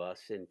all of us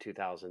in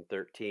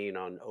 2013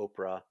 on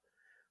Oprah.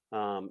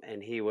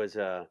 And he was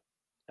a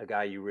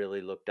guy you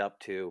really looked up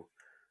to.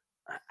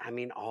 I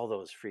mean, all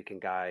those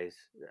freaking guys,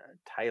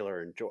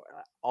 Tyler and Joy,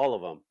 all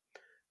of them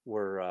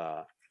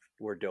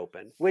were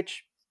doping,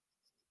 which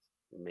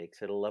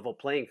makes it a level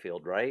playing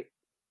field, right?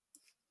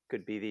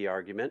 Could be the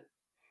argument.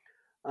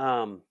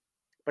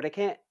 But I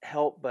can't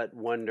help but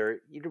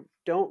wonder, you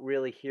don't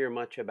really hear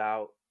much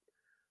about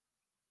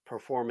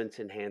performance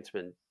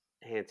enhancing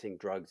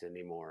drugs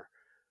anymore.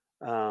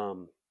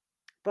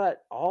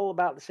 But all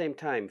about the same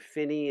time,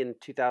 Finney in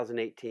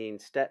 2018,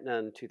 Stetna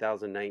in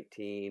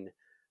 2019,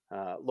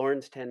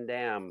 Lawrence Ten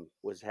Dam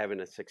was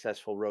having a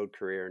successful road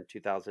career in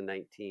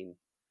 2019.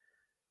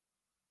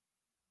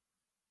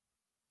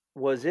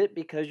 Was it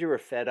because you were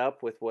fed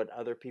up with what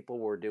other people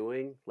were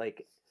doing?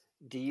 Like,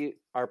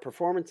 are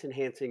performance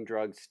enhancing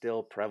drugs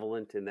still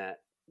prevalent in that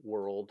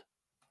world?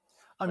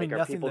 I Like, mean, are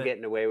nothing people that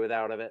getting away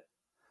without of it?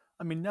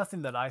 I mean,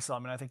 nothing that I saw. I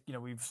mean, I think,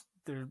 we've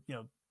there,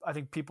 I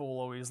think people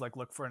will always like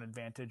look for an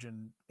advantage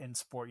in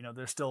sport.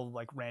 There's still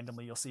like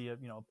randomly you'll see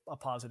a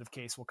positive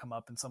case will come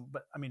up in some,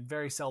 but I mean,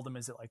 very seldom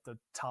is it like the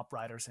top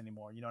riders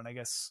anymore. And I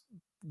guess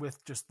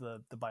with just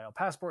the bio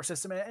passport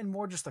system and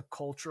more just the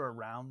culture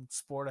around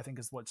sport, I think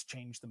is what's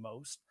changed the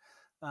most.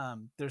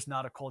 There's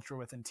not a culture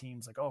within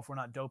teams like, oh, if we're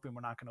not doping,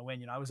 we're not going to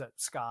win. I was at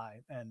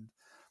Sky and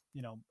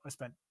I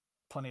spent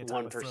plenty of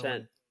time with Phil.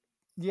 1%.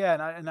 Yeah,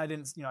 and I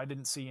didn't I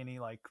didn't see any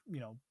like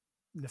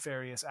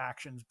nefarious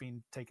actions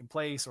being taken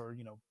place or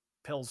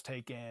pills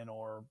taken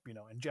or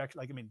inject,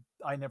 like, I mean,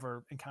 I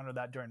never encountered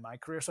that during my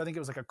career. So I think it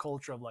was like a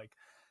culture of like,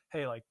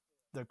 hey, like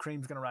the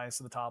cream's gonna rise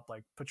to the top,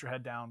 like put your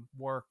head down,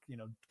 work,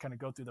 kind of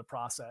go through the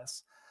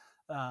process.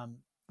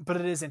 But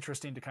it is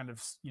interesting to kind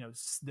of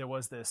there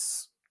was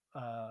this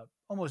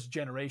almost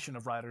generation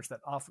of riders that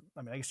often,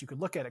 I mean, I guess you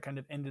could look at it, kind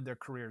of ended their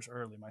careers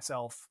early.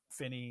 Myself,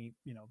 Finney,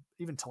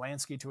 even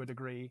Talansky to a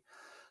degree.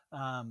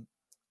 And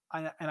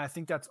I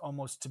think that's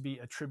almost to be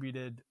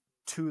attributed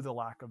to the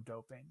lack of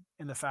doping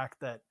and the fact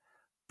that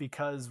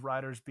because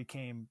riders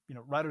became,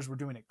 riders were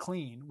doing it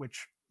clean,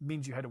 which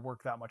means you had to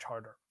work that much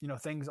harder.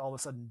 Things all of a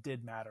sudden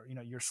did matter.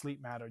 Your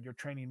sleep mattered, your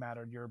training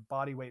mattered, your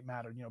body weight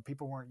mattered.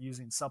 People weren't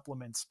using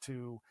supplements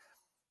to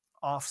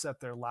offset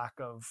their lack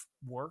of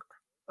work,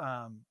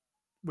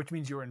 which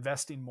means you're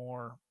investing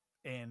more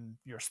in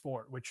your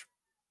sport, which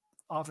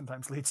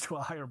oftentimes leads to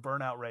a higher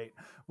burnout rate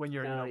when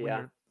you're, when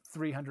you're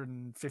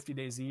 350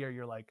 days a year,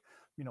 you're like,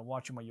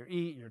 watching what you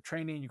eat, you're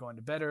training, you're going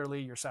to bed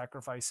early, you're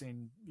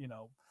sacrificing,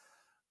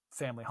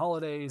 family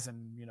holidays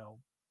and,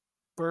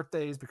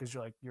 birthdays because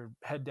you're like, you're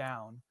head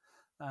down.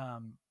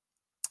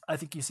 I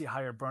think you see a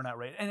higher burnout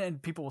rate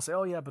and people will say,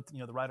 oh yeah, but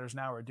the riders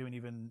now are doing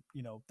even,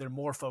 they're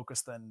more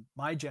focused than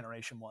my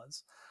generation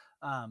was.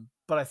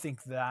 But I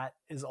think that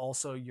is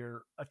also,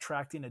 you're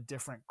attracting a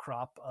different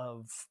crop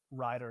of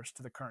riders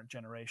to the current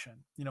generation.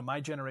 My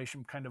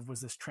generation kind of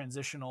was this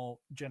transitional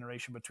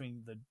generation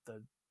between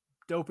the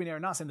doping era.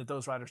 Not saying that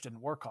those riders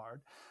didn't work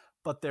hard,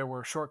 but there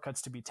were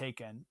shortcuts to be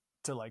taken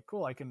to like,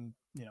 cool, I can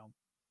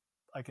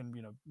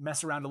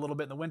mess around a little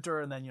bit in the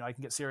winter and then, I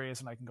can get serious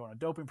and I can go on a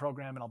doping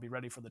program and I'll be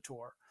ready for the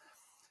tour.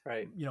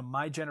 Right.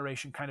 My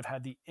generation kind of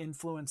had the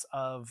influence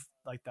of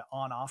like the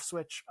on-off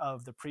switch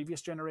of the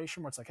previous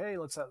generation where it's like, hey,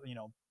 let's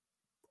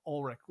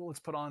Ulrich, well, let's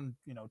put on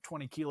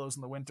 20 kilos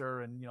in the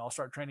winter and I'll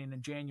start training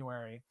in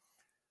January.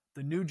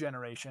 The new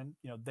generation,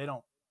 they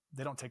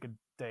don't take a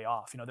day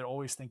off. They're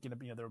always thinking of,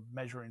 they're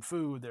measuring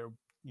food, they're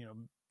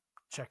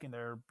checking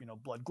their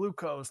blood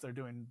glucose, they're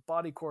doing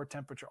body core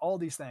temperature, all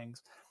these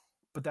things,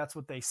 but that's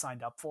what they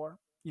signed up for.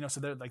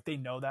 So they're like, they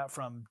know that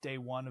from day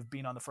one of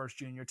being on the first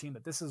junior team,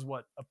 that this is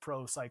what a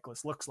pro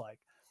cyclist looks like.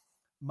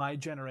 My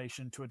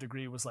generation to a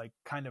degree was like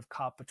kind of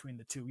caught between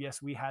the two.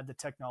 Yes, we had the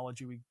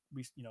technology. We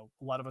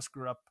a lot of us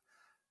grew up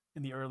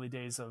in the early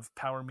days of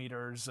power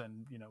meters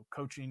and,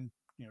 coaching,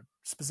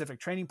 specific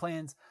training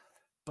plans.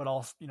 But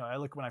also, I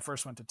look, when I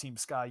first went to Team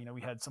Sky,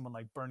 we had someone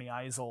like Bernie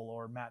Eisel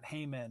or Matt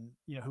Heyman,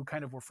 who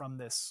kind of were from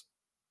this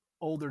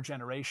older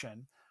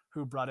generation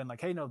who brought in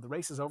like, hey, no, the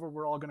race is over.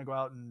 We're all going to go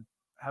out and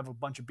have a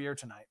bunch of beer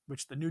tonight,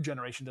 which the new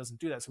generation doesn't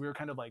do that. So we were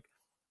kind of like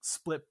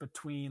split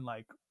between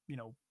like,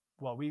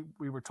 well, we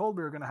were told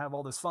we were going to have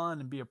all this fun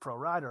and be a pro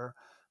rider,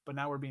 but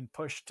now we're being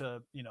pushed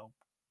to,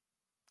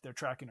 they're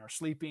tracking our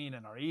sleeping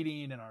and our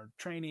eating and our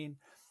training.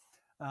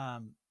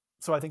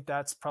 So I think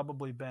that's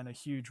probably been a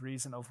huge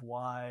reason of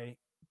why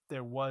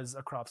there was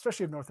a crop,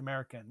 especially of North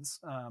Americans,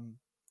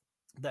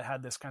 that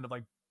had this kind of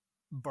like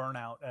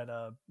burnout at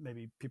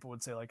maybe people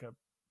would say like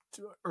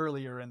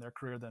earlier in their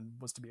career than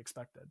was to be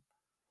expected.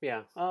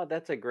 Yeah. Oh,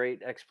 that's a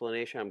great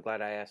explanation. I'm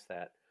glad I asked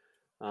that.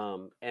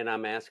 And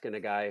I'm asking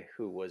a guy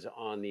who was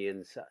on the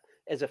inside.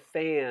 As a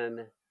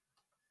fan,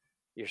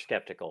 you're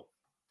skeptical,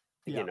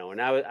 Yeah.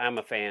 and I'm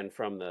a fan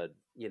from the,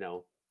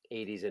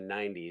 80s and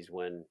 90s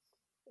when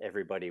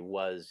everybody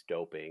was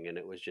doping and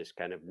it was just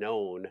kind of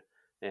known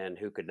and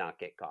who could not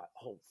get caught.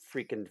 Oh,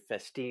 freaking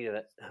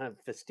Festina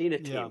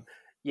team.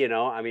 Yeah.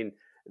 I mean,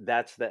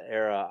 that's the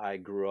era I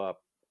grew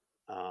up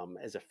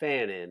as a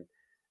fan in.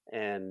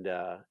 And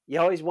you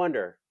always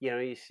wonder,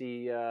 you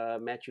see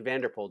Matthew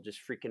Vanderpool just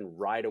freaking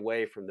ride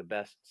away from the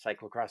best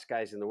cyclocross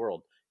guys in the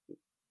world.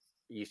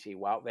 You see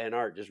Wout van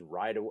Aert just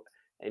ride away,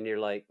 and you're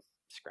like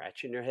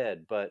scratching your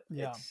head. But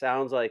it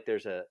sounds like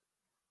there's a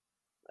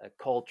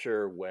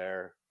culture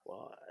where,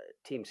 well,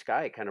 Team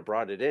Sky kind of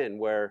brought it in,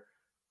 where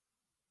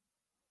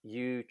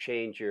you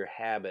change your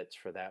habits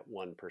for that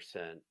 1%.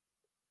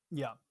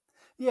 Yeah.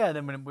 Yeah.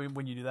 And then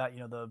when you do that,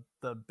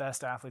 the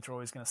best athletes are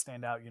always going to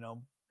stand out,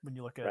 when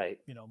you look at, right.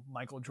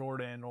 Michael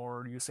Jordan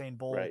or Usain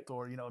Bolt, right.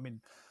 or, I mean,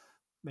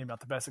 maybe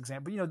not the best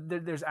example,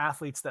 but, there's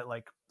athletes that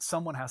like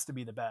someone has to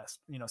be the best.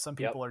 Some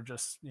people are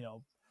just,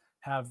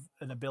 have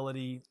an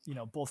ability,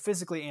 both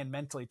physically and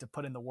mentally to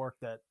put in the work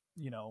that,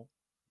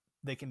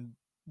 they can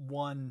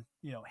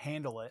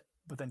handle it,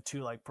 but then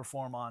two, like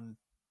perform on,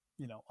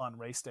 on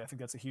race day. I think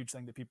that's a huge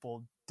thing that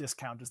people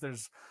discount is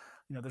there's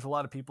a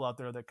lot of people out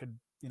there that could,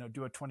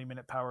 do a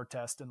 20-minute power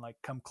test and like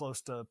come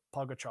close to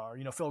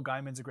Pogacar. Phil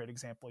Guyman's a great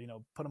example.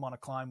 Put him on a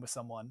climb with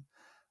someone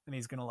and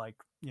he's going to like,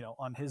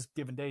 on his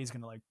given day, he's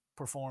going to like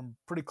perform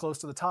pretty close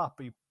to the top,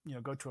 but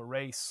go to a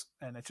race.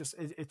 And it's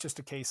just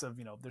a case of,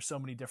 there's so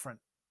many different,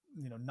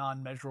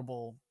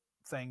 non-measurable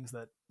things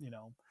that,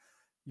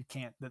 you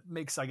can't, that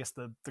makes, I guess,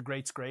 the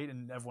greats great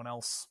and everyone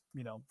else,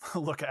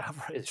 look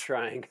average. It's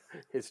trying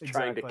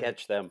to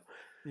catch them.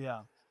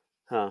 Yeah.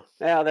 Huh.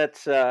 Yeah,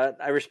 that's,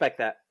 I respect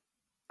that.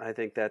 I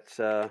think that's,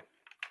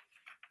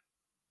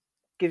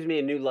 gives me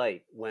a new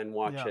light when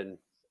watching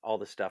all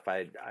the stuff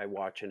I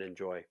watch and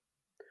enjoy.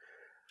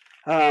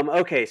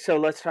 Okay, so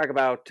let's talk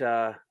about,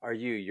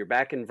 you're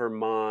back in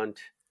Vermont.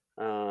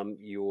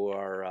 You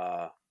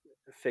are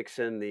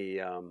fixing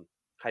the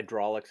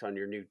hydraulics on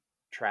your new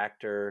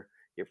tractor.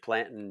 You're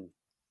planting,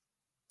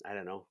 I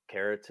don't know,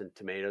 carrots and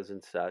tomatoes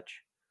and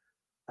such.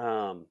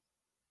 How'd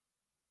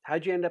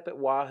you end up at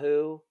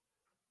Wahoo?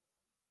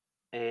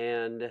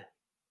 And,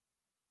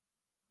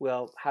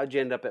 well, how'd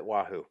you end up at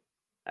Wahoo?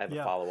 I have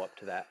a follow-up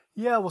to that.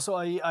 Yeah, well, so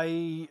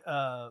I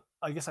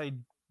guess I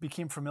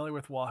became familiar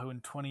with Wahoo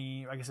in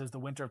it was the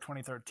winter of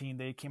 2013.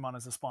 They came on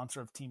as a sponsor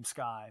of Team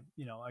Sky.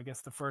 I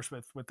guess the first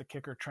with the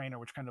kicker trainer,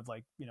 which kind of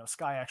like,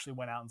 Sky actually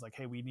went out and was like,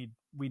 hey, we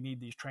need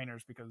these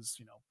trainers because,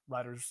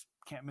 riders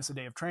can't miss a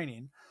day of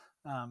training.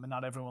 And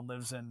not everyone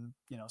lives in,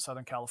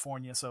 Southern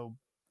California. So,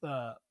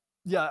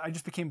 I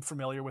just became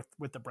familiar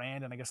with the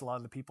brand. And I guess a lot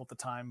of the people at the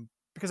time,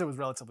 because it was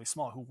relatively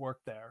small, who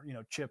worked there,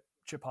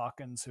 Chip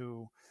Hawkins,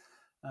 who,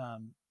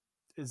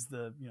 is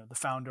the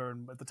founder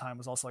and at the time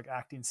was also like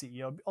acting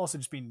CEO, also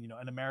just being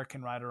an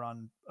American rider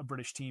on a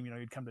British team.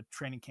 You'd come to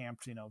training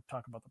camp to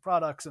talk about the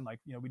products and like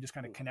we just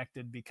kind of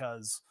connected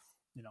because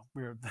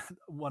we were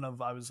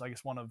I was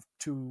one of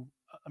two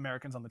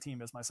Americans on the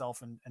team as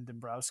myself and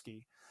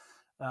Dombrowski.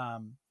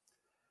 And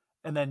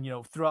then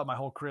throughout my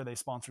whole career they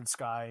sponsored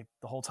Sky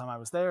the whole time I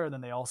was there, and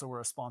then they also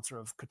were a sponsor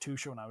of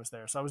Katusha when I was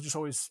there. So I was just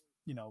always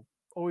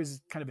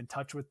kind of in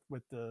touch with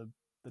the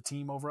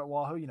team over at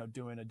Wahoo,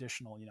 doing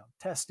additional,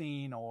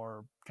 testing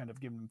or kind of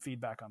giving them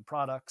feedback on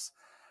products.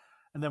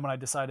 And then when I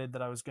decided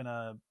that I was going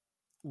to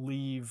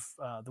leave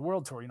the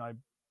world tour, I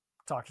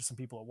talked to some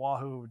people at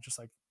Wahoo, just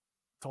like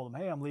told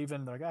them, hey, I'm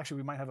leaving. They're like, actually,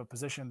 we might have a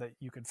position that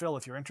you can fill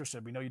if you're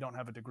interested. We know you don't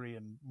have a degree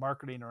in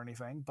marketing or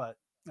anything, but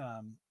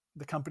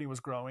the company was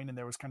growing and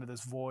there was kind of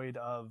this void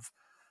of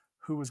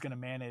who was going to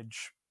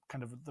manage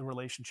kind of the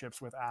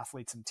relationships with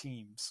athletes and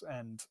teams.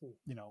 And,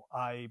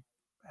 I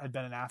had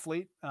been an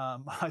athlete.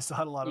 I still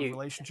had a lot of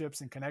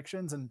relationships and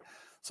connections. And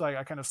so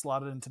I kind of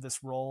slotted into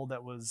this role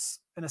that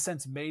was in a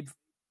sense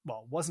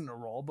wasn't a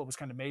role, but was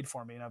kind of made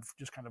for me. And I've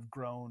just kind of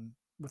grown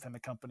within the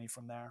company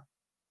from there.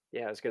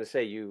 Yeah. I was going to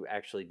say, you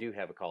actually do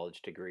have a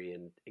college degree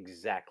in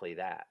exactly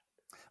that.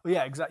 Well,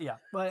 yeah, exactly. Yeah.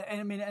 But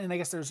and I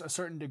guess there's a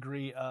certain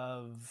degree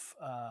of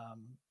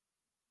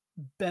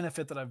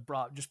benefit that I've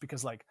brought just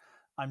because like,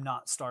 I'm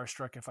not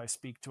starstruck if I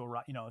speak to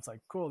it's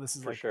like, cool. This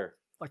is for sure.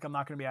 Like, I'm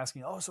not going to be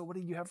asking, oh, so what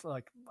do you have for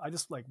I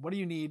just like, what do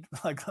you need?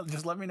 Like,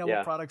 just let me know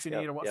what products you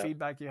need or what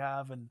feedback you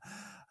have. And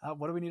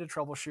what do we need to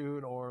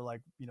troubleshoot or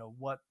like,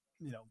 what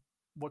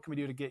can we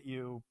do to get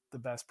you the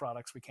best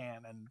products we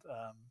can? And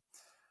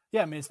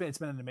it's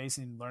been an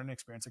amazing learning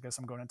experience. I guess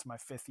I'm going into my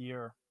 5th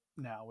year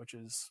now, which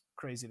is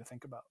crazy to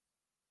think about.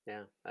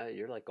 Yeah.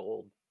 You're like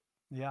old.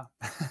 Yeah.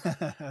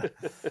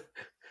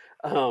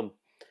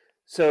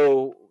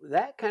 So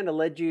that kind of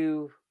led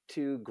you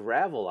to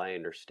gravel, I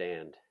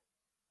understand.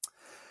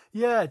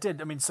 Yeah, it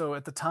did. So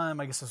at the time,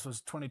 I guess this was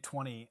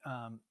 2020.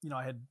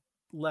 I had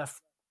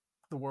left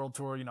the world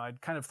tour.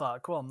 I'd kind of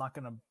thought, cool, I'm not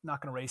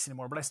gonna race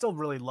anymore. But I still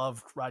really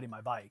loved riding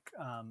my bike.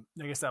 I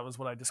guess that was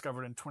what I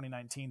discovered in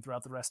 2019.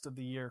 Throughout the rest of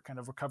the year, kind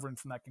of recovering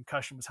from that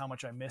concussion, was how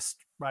much I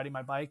missed riding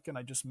my bike, and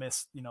I just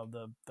missed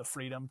the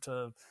freedom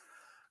to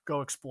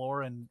go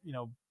explore. And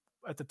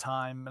at the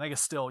time, and I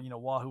guess still,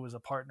 Wahoo was a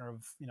partner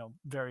of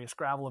various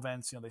gravel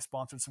events. They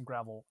sponsored some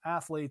gravel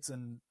athletes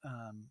and.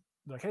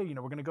 Like, hey, we're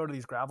going to go to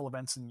these gravel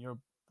events and you're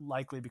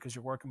likely, because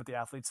you're working with the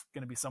athletes,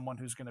 going to be someone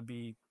who's going to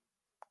be,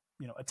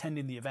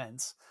 attending the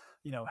events,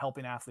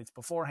 helping athletes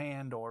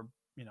beforehand or,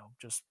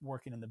 just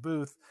working in the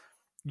booth.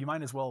 You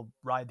might as well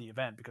ride the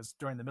event because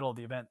during the middle of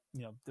the event,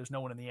 there's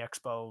no one in the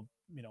expo,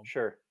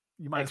 Sure.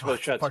 You might expo as well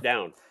shuts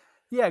down.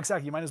 Yeah,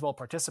 exactly. You might as well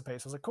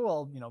participate. So I was like,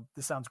 cool,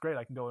 this sounds great.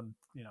 I can go and,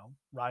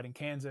 ride in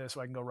Kansas,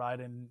 or I can go ride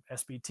in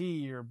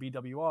SBT or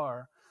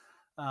BWR.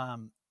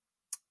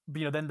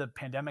 But, then the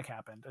pandemic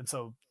happened. And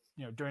so,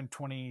 during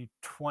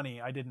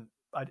 2020, I didn't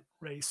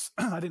race.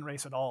 I didn't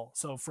race at all.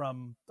 So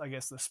from, I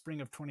guess, the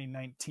spring of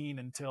 2019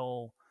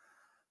 until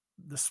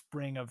the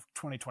spring of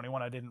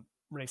 2021, I didn't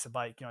race a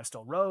bike. I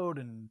still rode,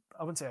 and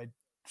I wouldn't say I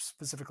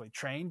specifically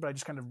trained, but I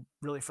just kind of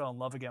really fell in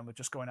love again with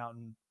just going out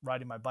and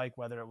riding my bike,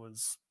 whether it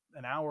was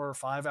an hour,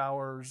 5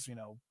 hours,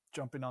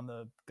 jumping on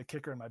the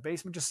kicker in my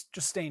basement, just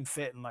staying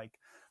fit and like,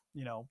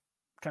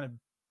 kind of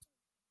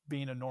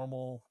being a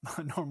normal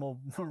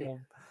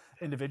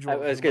individual. I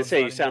was going to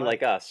say, you sound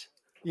like us.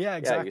 Yeah, Yeah, you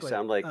exactly.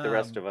 sound like the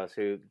rest of us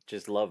who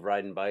just love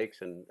riding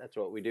bikes, and that's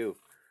what we do.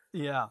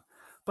 Yeah,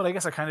 but I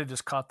guess I kind of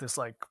just caught this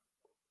like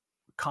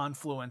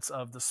confluence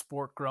of the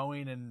sport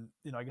growing, and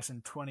I guess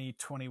in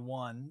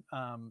 2021,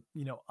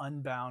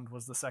 Unbound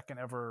was the second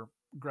ever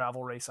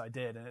gravel race I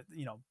did, and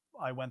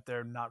I went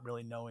there not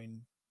really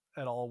knowing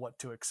at all what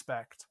to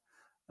expect,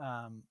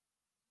 um,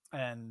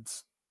 and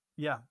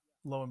yeah,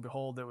 lo and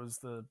behold, it was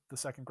the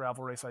second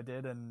gravel race I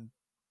did, and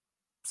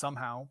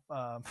somehow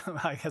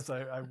I guess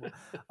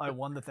I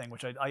won the thing,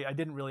 which I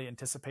didn't really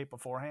anticipate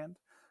beforehand.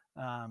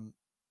 Um,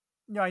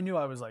 I knew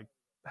I was like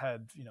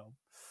had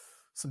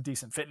some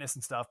decent fitness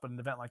and stuff, but an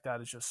event like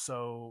that is just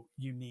so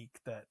unique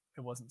that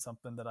it wasn't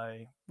something that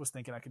I was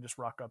thinking I could just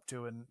rock up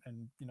to and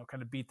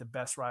kind of beat the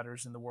best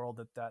riders in the world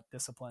at that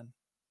discipline.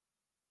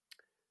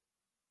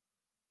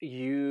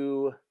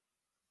 You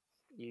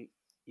you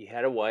you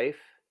had a wife.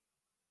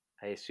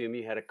 I assume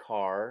you had a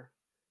car.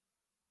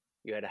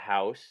 You had a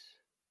house.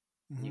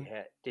 Mm-hmm.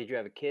 Did you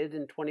have a kid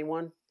in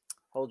 21?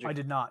 Hold your I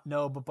did not.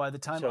 No, but by the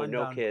time So no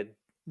Unbound, kid.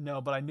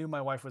 no, but I knew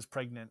my wife was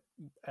pregnant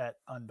at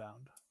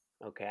Unbound.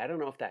 Okay, I don't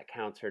know if that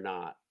counts or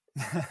not.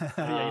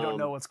 Yeah, you don't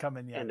know what's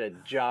coming yet. And a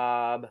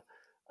job.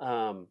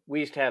 We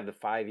used to have the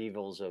 5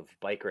 evils of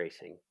bike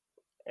racing,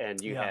 and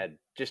you had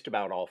just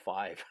about all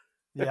 5.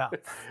 Yeah.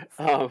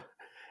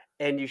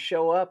 And you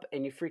show up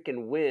and you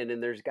freaking win,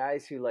 and there's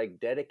guys who like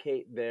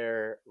dedicate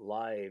their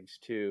lives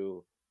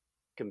to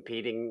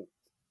competing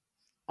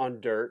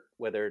on dirt,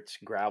 whether it's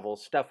gravel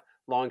stuff,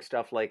 long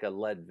stuff like a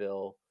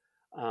Leadville,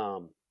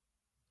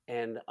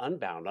 and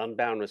Unbound.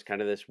 Unbound was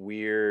kind of this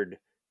weird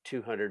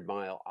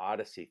 200-mile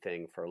odyssey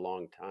thing for a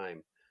long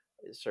time.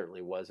 It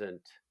certainly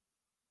wasn't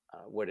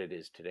what it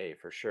is today,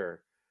 for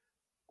sure.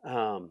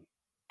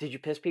 Did you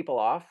piss people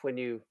off when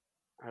you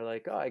are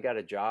like, oh, I got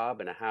a job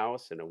and a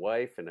house and a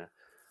wife and a...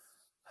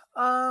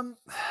 I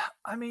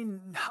mean,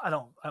 I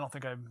don't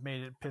think I've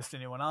made it pissed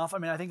anyone off. I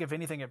mean, I think if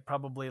anything, it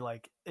probably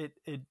like it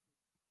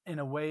in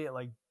a way it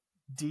like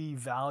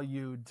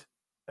devalued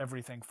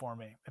everything for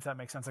me, if that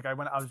makes sense. Like I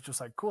was just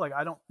like, cool, like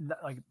I don't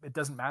like, it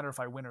doesn't matter if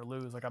I win or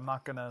lose. Like I'm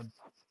not gonna,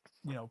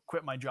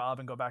 quit my job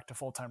and go back to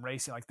full-time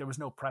racing. Like there was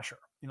no pressure,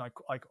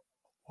 like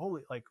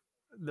holy, like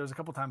there's a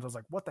couple times I was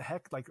like, what the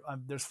heck? Like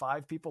there's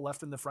 5 people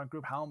left in the front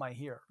group. How am I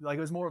here? Like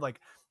it was more like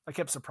I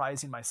kept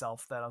surprising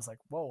myself that I was like,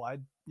 whoa, I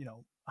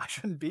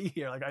shouldn't be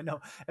here. Like I know,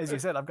 as you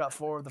said, I've got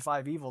 4 of the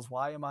 5 evils.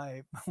 Why am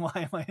I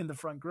in the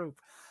front group?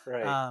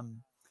 Right.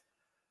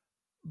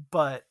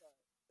 But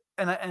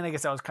and I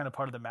guess that was kind of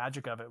part of the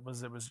magic of it.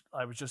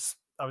 I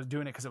was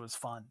doing it because it was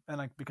fun, and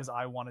like because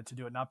I wanted to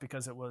do it, not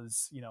because it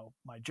was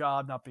my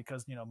job, not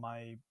because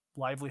my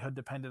livelihood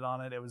depended on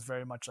it. It was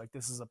very much like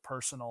this is a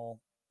personal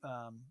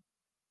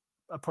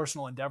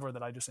endeavor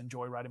that I just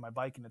enjoy riding my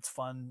bike, and it's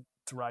fun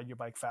to ride your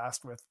bike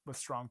fast with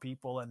strong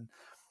people. And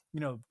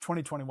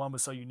 2021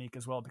 was so unique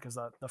as well because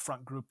the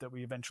front group that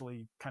we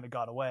eventually kind of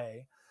got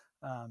away,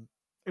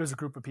 it was a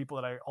group of people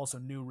that I also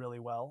knew really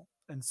well.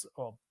 And so,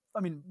 well, I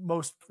mean,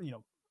 most,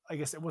 I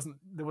guess there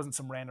wasn't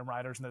some random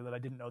riders in there that I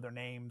didn't know their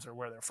names or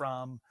where they're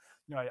from.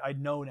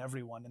 I'd known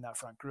everyone in that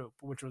front group,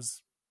 which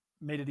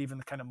made it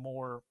even kind of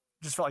more,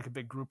 just felt like a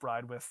big group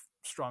ride with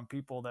strong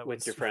people. That with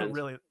was your friends.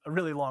 a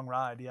really long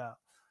ride. Yeah.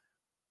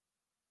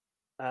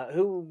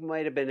 Who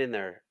might have been in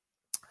there?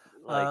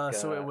 Like,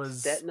 so it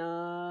was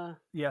Stetna.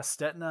 Yeah,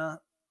 Stetna,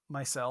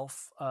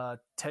 myself,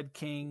 Ted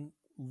King,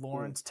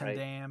 Lawrence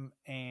Tendam,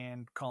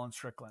 and Colin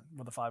Strickland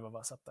were the 5 of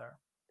us up there.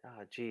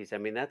 Oh, geez. I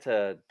mean, that's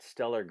a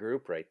stellar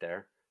group right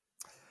there.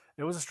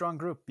 It was a strong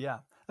group, yeah.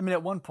 I mean,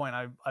 at one point,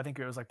 I think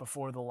it was like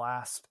before the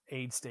last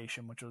aid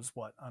station, which was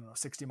what, I don't know,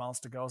 60 miles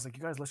to go. I was like,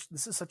 you guys,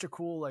 this is such a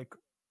cool, like,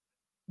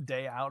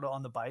 day out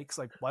on the bikes.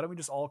 Like, why don't we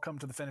just all come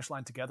to the finish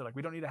line together? Like,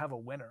 we don't need to have a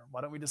winner.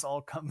 Why don't we just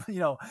all come,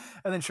 And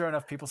then sure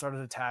enough, people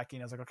started attacking.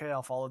 I was like, okay,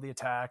 I'll follow the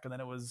attack. And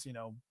then it was,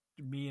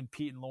 me and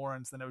Pete and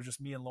Lawrence. Then it was just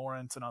me and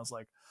Lawrence. And I was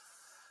like,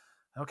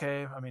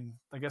 okay, I mean,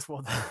 I guess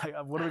what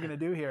are we going to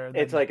do here? And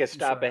it's like a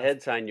stop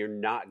ahead sign. You're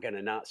not going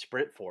to not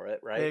sprint for it,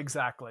 right?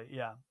 Exactly.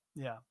 Yeah.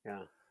 Yeah.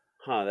 Yeah.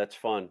 Huh. That's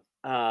fun.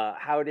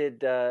 How did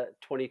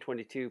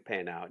 2022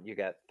 pan out? You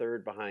got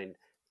 3rd behind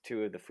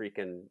 2 of the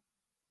freaking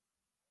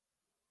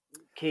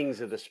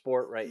kings of the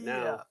sport right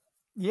now.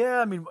 Yeah.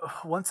 I mean,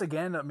 once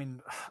again,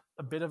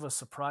 a bit of a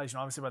surprise.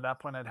 Obviously by that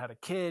point I'd had a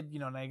kid,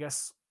 and I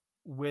guess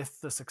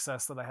with the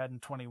success that I had in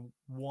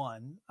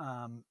 21,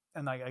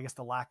 and I guess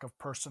the lack of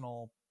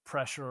personal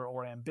pressure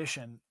or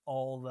ambition,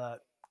 all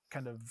that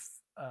kind of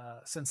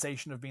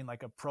sensation of being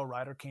like a pro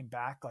rider came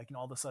back. Like,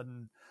 all of a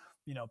sudden,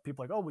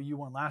 people like, oh, well, you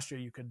won last year,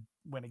 you could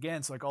win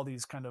again. So like all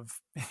these kind of,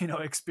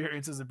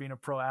 experiences of being a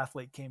pro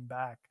athlete came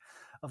back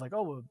of like,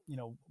 oh, well,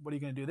 what are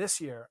you going to do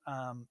this year?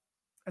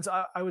 And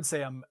so I would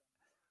say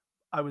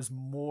I was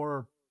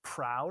more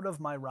proud of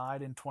my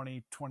ride in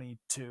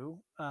 2022,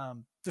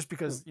 just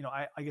because,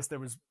 I guess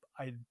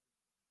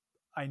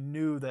I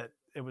knew that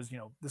it was,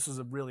 this was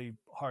a really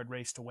hard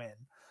race to win.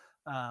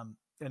 And,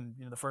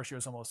 the first year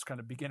was almost kind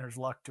of beginner's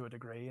luck to a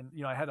degree. And,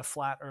 I had a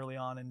flat early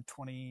on in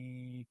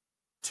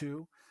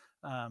 22.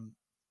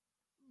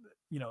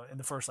 in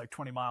the first like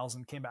 20 miles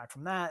and came back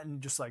from that.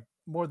 And just like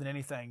more than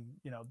anything,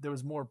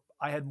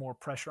 I had more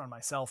pressure on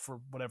myself for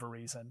whatever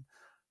reason,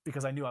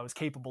 because I knew I was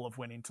capable of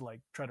winning, to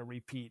like try to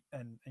repeat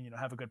and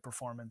have a good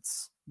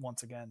performance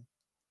once again.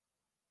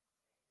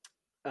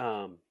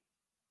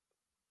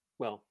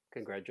 Well,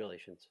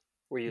 congratulations.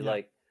 Were you Yeah.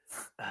 like,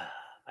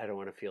 I don't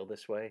want to feel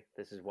this way,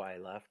 this is why I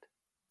left?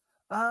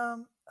 I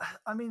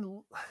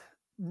mean,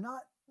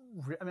 not.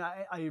 I mean,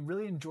 I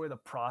really enjoy the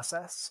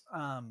process.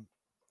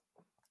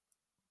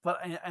 But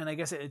I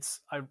guess it's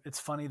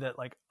funny that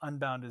like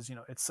Unbound is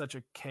it's such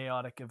a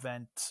chaotic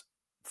event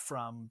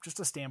from just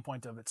a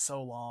standpoint of it's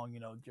so long.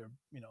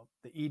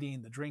 The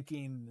eating, the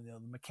drinking, the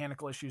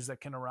mechanical issues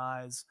that can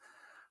arise,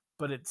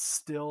 but it's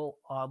still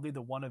oddly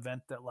the one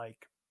event that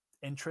like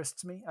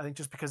interests me. I think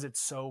just because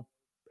it's so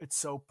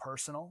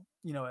personal,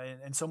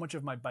 and so much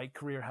of my bike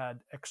career had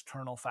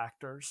external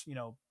factors.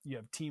 You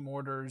have team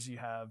orders, you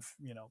have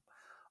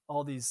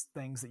all these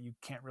things that you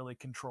can't really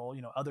control,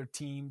 other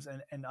teams,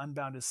 and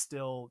Unbound is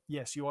still,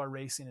 yes, you are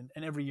racing.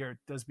 And every year it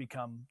does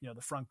become,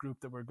 the front group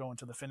that we're going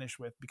to the finish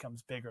with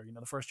becomes bigger.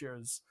 The first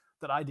year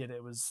that I did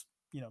it was,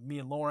 me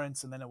and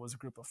Lawrence, and then it was a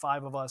group of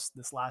 5 of us.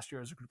 This last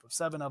year is a group of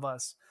 7 of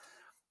us.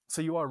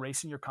 So you are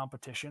racing your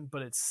competition,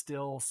 but it's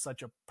still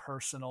such a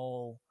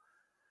personal,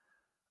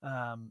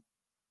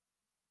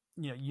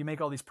 you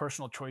make all these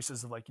personal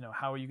choices of like,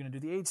 how are you going to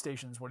do the aid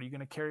stations? What are you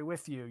going to carry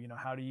with you?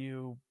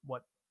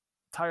 What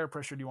tire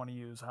pressure do you want to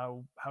use?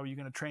 How are you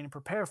going to train and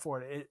prepare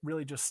for it? It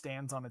really just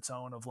stands on its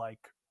own of like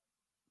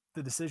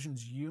the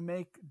decisions you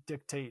make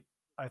dictate,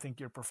 I think,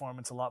 your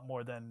performance a lot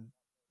more than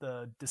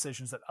the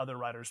decisions that other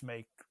riders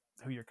make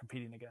who you're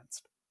competing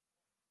against.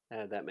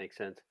 That makes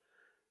sense.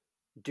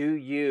 Do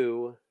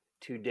you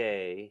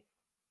today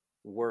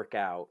work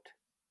out,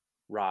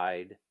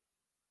 ride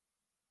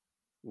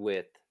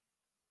with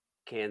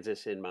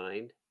Kansas in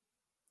mind?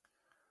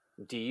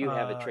 Do you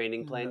have a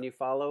training plan you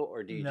follow,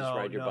 or do you just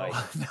ride your bike?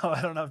 No,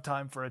 I don't have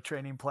time for a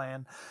training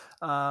plan.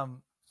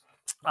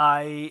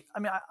 I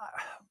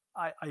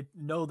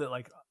know that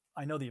like,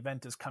 I know the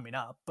event is coming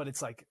up, but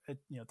it's like, at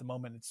the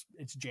moment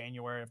it's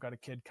January. I've got a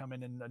kid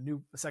coming in,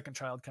 a second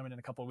child coming in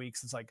a couple of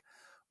weeks. It's like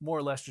more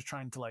or less just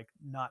trying to like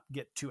not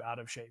get too out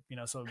of shape,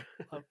 so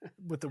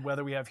with the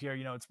weather we have here,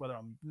 it's whether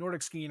I'm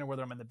Nordic skiing or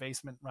whether I'm in the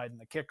basement riding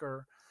the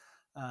kicker.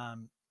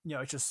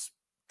 It's just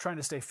trying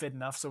to stay fit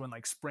enough so when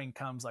like spring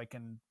comes, I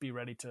can be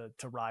ready to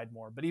ride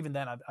more. But even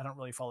then, I don't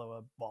really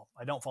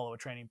I don't follow a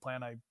training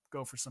plan. I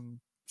go for some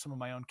of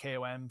my own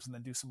KOMs and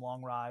then do some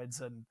long rides.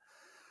 And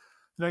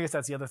I guess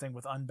that's the other thing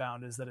with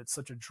Unbound, is that it's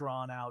such a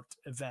drawn out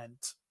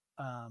event.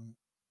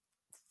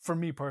 For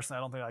me personally,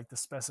 I don't think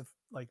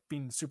like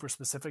being super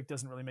specific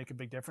doesn't really make a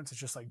big difference.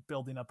 It's just like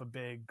building up a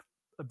big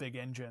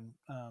engine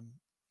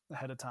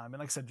ahead of time. And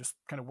like I said, just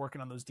kind of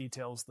working on those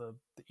details, the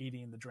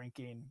eating, the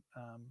drinking,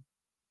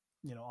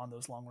 on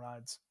those long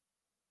rides.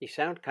 You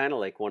sound kind of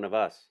like one of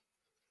us.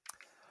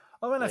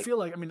 Oh, and I feel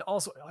like,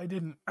 also I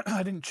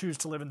didn't choose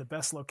to live in the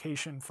best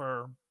location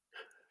for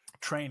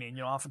training.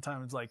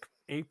 Oftentimes like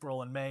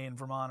April and May in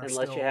Vermont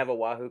unless you have a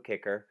Wahoo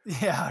kicker.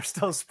 Yeah, are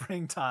still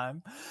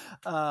springtime.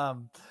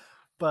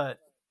 But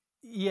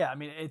yeah,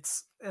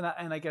 it's, and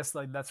I guess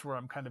like that's where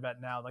I'm kind of at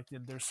now. Like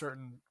there's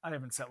certain, I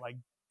haven't set like,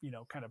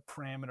 kind of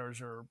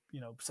parameters or,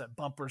 set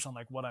bumpers on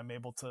like what I'm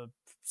able to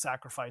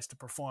sacrifice to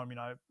perform.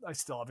 I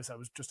still, obviously I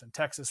was just in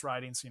Texas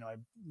riding. So, I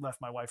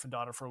left my wife and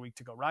daughter for a week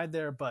to go ride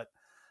there, but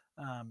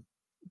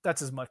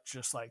that's as much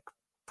just like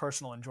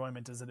personal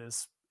enjoyment as it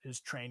is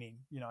training.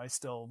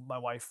 My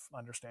wife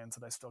understands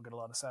that I still get a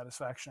lot of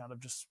satisfaction out of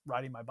just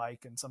riding my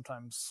bike. And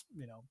sometimes,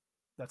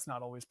 that's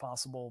not always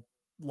possible.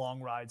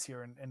 Long rides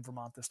here in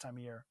Vermont this time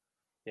of year.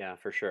 Yeah,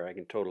 for sure. I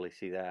can totally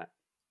see that.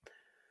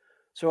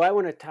 So I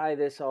want to tie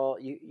this all.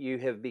 You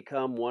have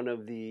become one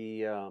of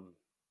the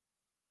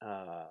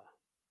I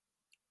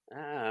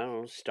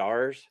don't know,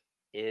 stars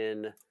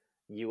in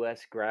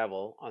U.S.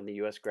 gravel, on the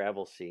U.S.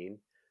 gravel scene,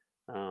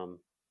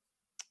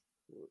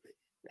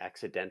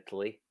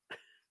 accidentally,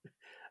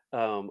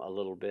 a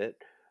little bit,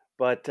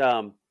 but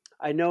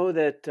I know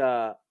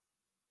that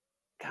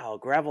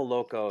Gravel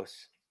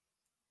Locos,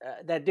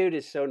 that dude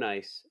is so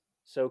nice,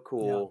 so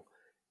cool,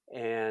 yeah.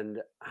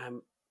 And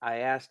I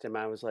asked him,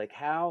 I was like,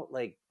 how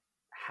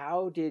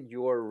did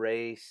your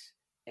race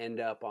end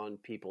up on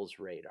people's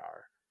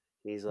radar?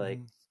 And he's like,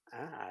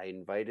 I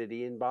invited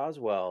Ian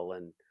Boswell,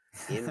 and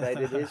he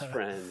invited his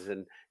friends,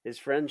 and his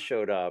friends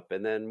showed up,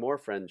 and then more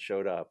friends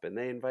showed up, and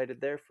they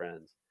invited their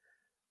friends.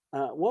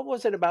 What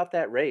was it about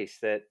that race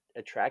that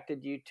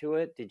attracted you to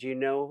it? Did you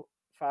know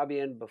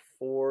Fabian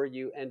before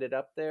you ended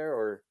up there,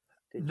 or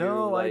did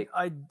no, you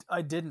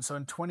I didn't. So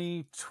in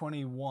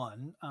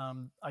 2021,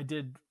 I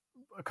did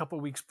a couple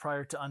of weeks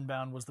prior to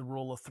Unbound was the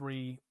Rule of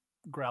 3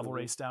 gravel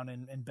race down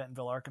in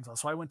Bentonville, Arkansas.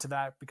 So I went to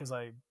that because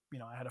I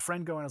had a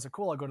friend going. I was like,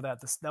 cool, I'll go to that.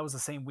 That was the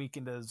same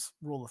weekend as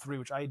Rule of 3,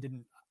 which I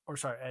didn't,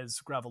 as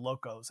Gravel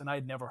Locos. And I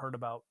had never heard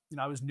about,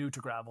 I was new to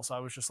gravel. So I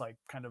was just like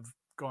kind of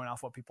going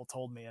off what people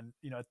told me. And,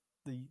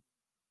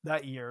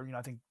 that year,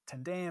 I think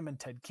Tendam and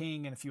Ted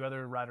King and a few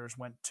other riders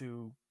went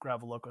to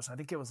Gravel Locos. And I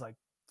think it was like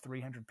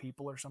 300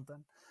 people or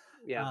something.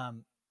 Yeah.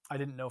 I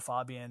didn't know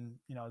Fabian,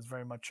 I was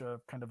very much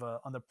kind of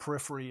on the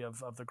periphery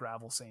of the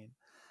gravel scene.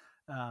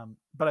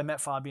 But I met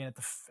Fabian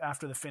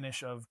after the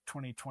finish of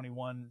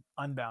 2021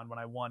 Unbound when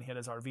I won. He had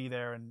his RV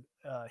there, and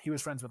he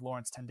was friends with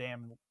Lawrence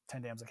Tendam.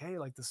 Tendam's like, hey,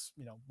 like this,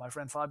 my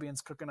friend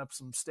Fabian's cooking up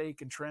some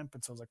steak and shrimp,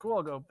 and so I was like, cool,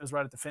 I'll go. It was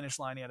right at the finish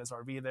line. He had his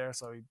RV there,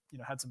 so he,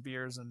 had some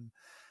beers and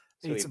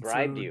So ate he some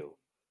bribed food. you.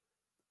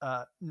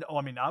 No,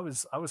 I mean, I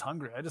was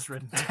hungry. I just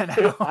ridden 10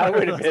 hours. I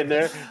would have been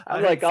there.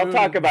 I'm like, I'll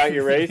talk about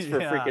your race for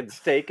freaking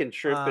steak and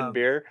shrimp and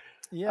beer.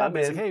 Yeah, but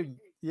he's like, hey,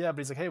 but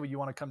he's like, hey, well, you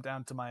want to come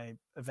down to my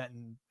event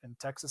in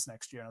Texas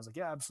next year? And I was like,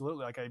 yeah,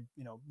 absolutely. Like I,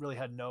 really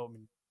had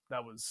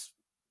that was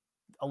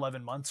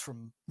 11 months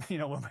from, when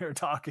we were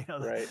talking.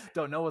 Right.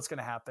 Don't know what's going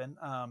to happen.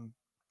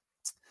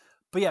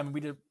 But yeah, I mean,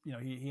 we did,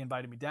 he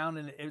invited me down,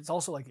 and it's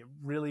also like, it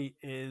really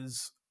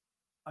is,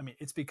 I mean,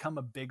 it's become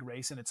a big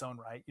race in its own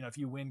right. If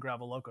you win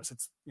Gravel Locos,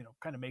 it's,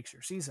 kind of makes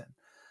your season.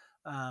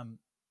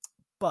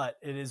 But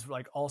it is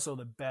like also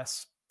the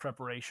best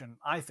preparation,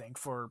 I think,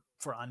 for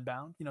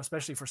Unbound,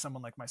 especially for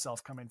someone like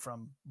myself coming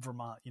from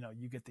Vermont.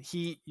 You get the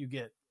heat, you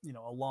get,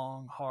 a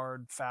long,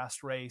 hard,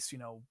 fast race,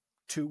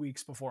 2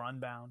 weeks before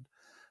Unbound.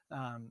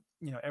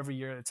 Every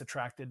year it's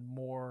attracted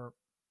more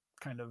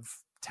kind of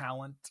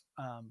talent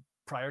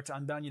prior to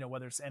Unbound,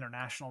 whether it's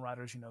international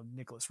riders,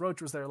 Nicholas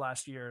Roach was there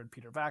last year, and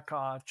Peter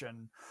Vakoch,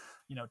 and,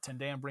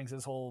 Tendam brings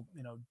his whole,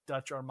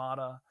 Dutch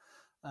armada.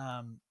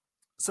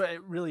 So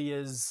it really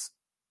is,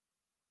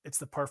 it's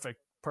the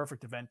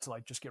perfect event to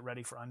like just get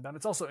ready for Unbound.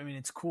 It's also, I mean,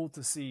 it's cool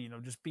to see,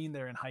 just being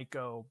there in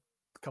Heiko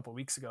a couple of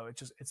weeks ago.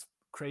 It's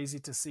crazy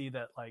to see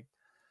that, like,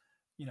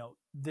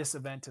 this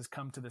event has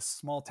come to this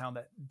small town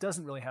that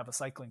doesn't really have a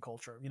cycling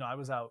culture. I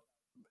was out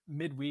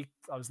midweek.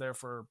 I was there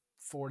for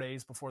 4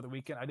 days before the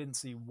weekend. I didn't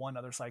see one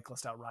other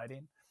cyclist out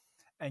riding,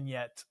 and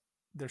yet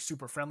they're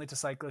super friendly to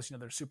cyclists.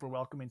 They're super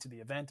welcoming to the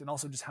event, and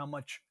also just how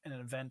much an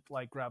event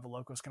like Gravel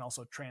Locos can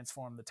also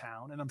transform the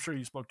town. And I'm sure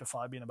you spoke to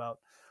Fabian about,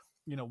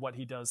 what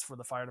he does for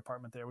the fire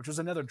department there, which was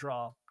another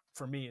draw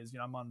for me. Is,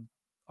 I'm on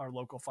our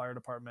local fire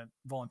department,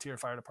 volunteer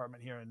fire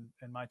department here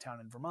in my town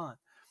in Vermont.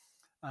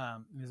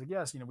 And he's like,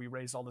 yes, we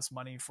raised all this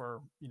money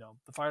for,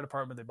 the fire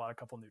department. They bought a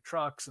couple new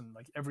trucks, and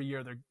like every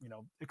year they're,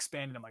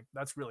 expanding. I'm like,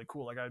 that's really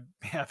cool. Like, I'd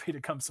be happy to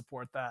come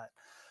support that.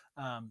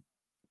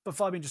 But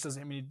Fabian just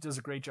doesn't, he does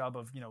a great job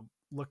of,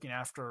 looking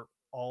after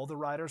all the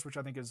riders, which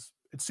I think it's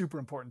super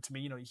important to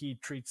me. He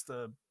treats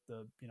the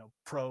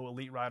pro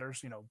elite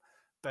riders,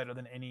 better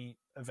than any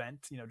event,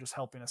 just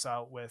helping us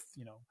out with,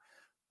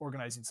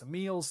 organizing some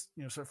meals,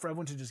 so for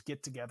everyone to just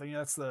get together.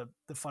 That's the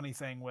funny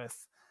thing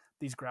with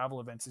these gravel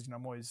events is,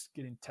 I'm always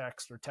getting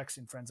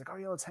texting friends like, oh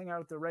yeah, let's hang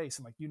out at the race.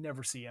 And like, you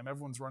never see them.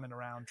 Everyone's running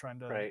around trying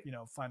to, right.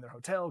 Find their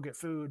hotel, get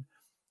food.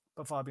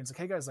 But Fabian's like,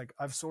 hey guys, like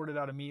I've sorted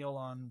out a meal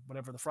on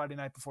whatever the Friday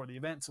night before the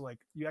event. So like,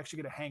 you actually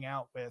get to hang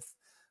out with,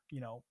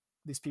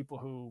 these people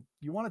who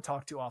you want to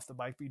talk to off the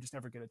bike, but you just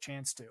never get a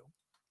chance to.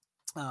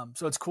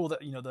 So it's cool that,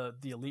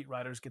 the elite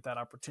riders get that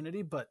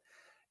opportunity, but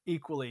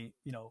equally,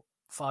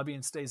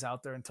 Fabian stays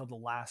out there until the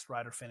last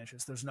rider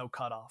finishes. There's no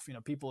cutoff.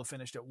 People have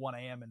finished at 1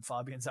 a.m. and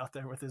Fabian's out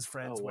there with his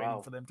friends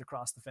waiting for them to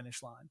cross the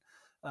finish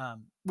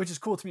line, which is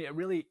cool to me. It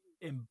really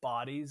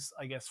embodies,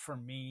 I guess, for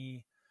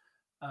me,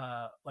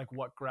 like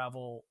what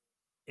gravel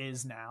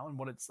is now and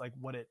what it's like,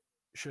 what it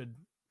should,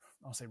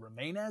 I'll say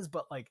remain as,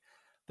 but like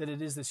that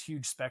it is this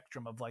huge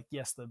spectrum of like,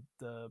 yes,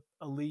 the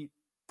elite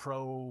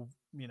pro,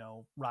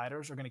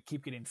 riders are going to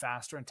keep getting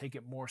faster and take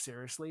it more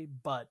seriously,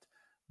 but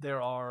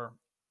there are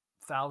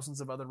thousands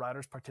of other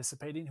riders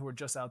participating who are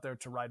just out there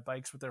to ride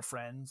bikes with their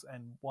friends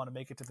and want to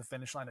make it to the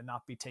finish line and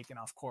not be taken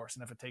off course.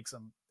 And if it takes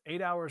them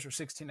 8 hours or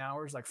 16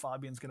 hours, like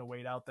Fabian's going to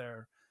wait out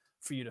there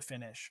for you to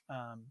finish.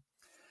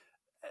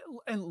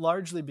 And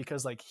largely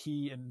because like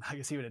I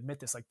guess he would admit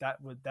this, like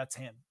that's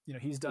him,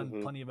 he's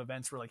done plenty of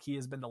events where like he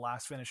has been the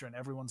last finisher and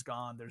everyone's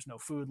gone. There's no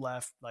food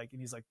left. Like,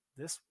 and he's like,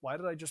 why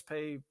did I just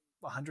pay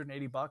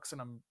 $180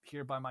 and I'm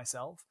here by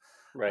myself?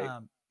 Right.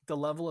 The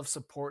level of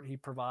support he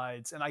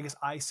provides, and I guess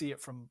I see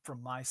it from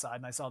my side,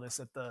 and I saw this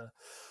at the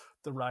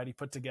ride he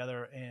put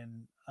together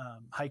in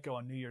Heiko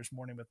on New Year's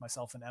morning with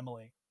myself and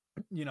Emily.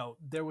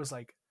 There was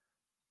like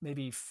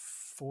maybe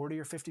 40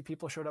 or 50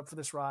 people showed up for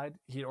this ride.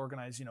 He had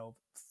organized,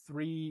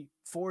 three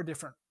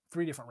different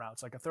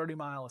routes, like a 30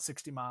 mile, a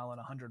 60 mile, and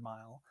a 100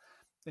 mile.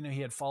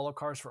 He had follow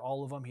cars for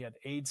all of them. He had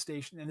aid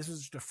station, and this was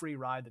just a free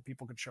ride that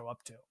people could show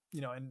up to,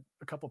 and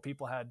a couple of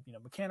people had,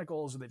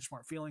 mechanicals or they just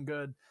weren't feeling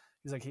good.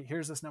 He's like, hey,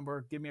 here's this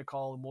number, give me a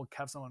call and we'll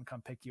have someone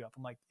come pick you up.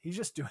 I'm like, he's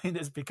just doing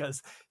this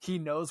because he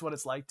knows what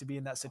it's like to be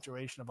in that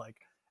situation of like,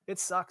 it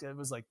sucked. It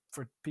was like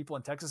for people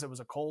in Texas, it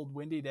was a cold,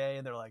 windy day.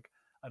 And they're like,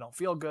 I don't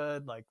feel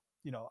good. Like,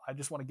 I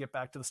just want to get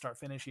back to the start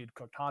finish. He had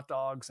cooked hot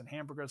dogs and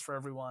hamburgers for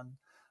everyone.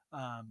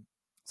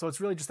 So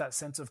it's really just that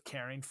sense of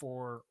caring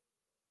for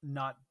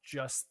not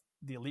just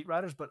the elite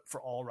riders, but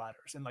for all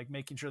riders and like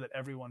making sure that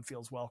everyone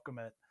feels welcome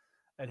at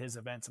his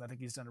events. And I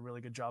think he's done a really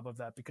good job of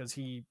that because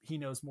he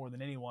knows more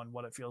than anyone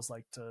what it feels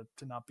like to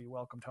not be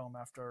welcomed home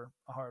after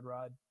a hard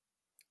ride.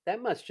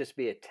 That must just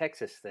be a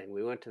Texas thing.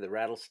 We went to the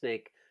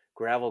Rattlesnake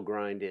gravel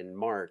grind in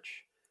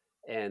March,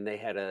 and they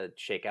had a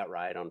shakeout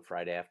ride on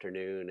Friday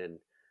afternoon, and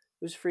it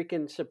was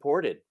freaking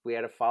supported. We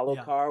had a follow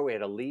Yeah. car, we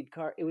had a lead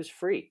car. It was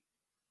free.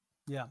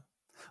 Yeah.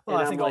 Well, And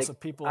I I'm think like, also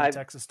people in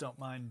Texas don't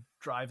mind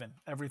driving.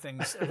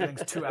 Everything's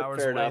 2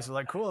 hours Fair away. enough. So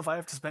like, cool, if I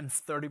have to spend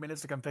 30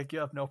 minutes to come pick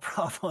you up, no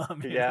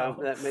problem. you Yeah,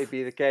 know? that may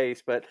be the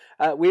case, but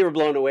we were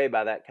blown away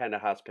by that kind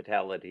of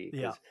hospitality,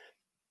 Yeah. because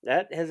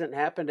that hasn't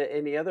happened at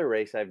any other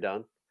race I've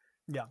done.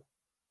 Yeah.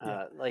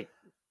 Yeah. Like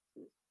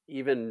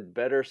even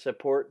better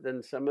support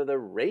than some of the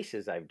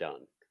races I've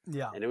done.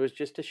 Yeah. And it was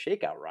just a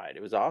shakeout ride.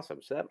 It was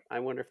awesome. So that, I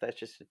wonder if that's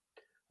just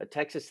a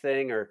Texas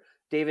thing, or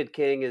David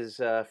King is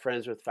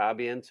friends with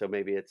Fabian, so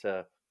maybe it's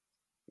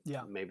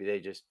maybe they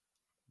just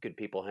good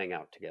people hang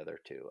out together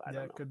too. I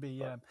don't know. It could be.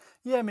 Yeah.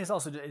 Yeah. I mean, it's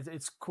also,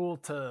 it's cool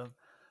to,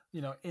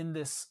 in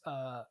this,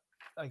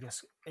 I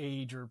guess,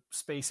 age or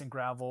space in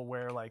gravel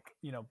where like,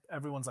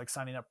 everyone's like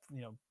signing up,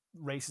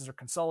 races are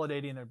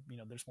consolidating, or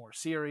there's more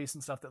series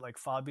and stuff, that like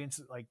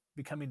Fabian's like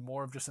becoming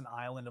more of just an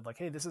island of like,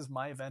 hey, this is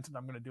my event and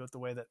I'm going to do it the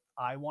way that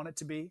I want it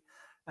to be.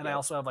 And I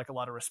also have like a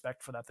lot of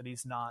respect for that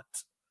he's not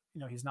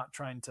he's not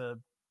trying to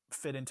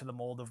fit into the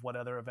mold of what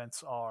other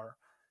events are.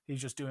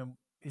 He's doing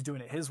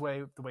it his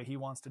way, the way he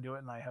wants to do it,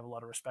 and I have a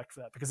lot of respect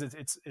for that, because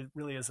it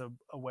really is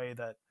a way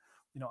that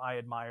I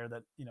admire,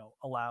 that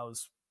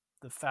allows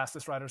the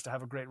fastest riders to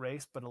have a great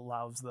race, but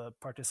allows the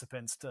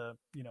participants to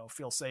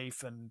feel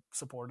safe and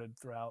supported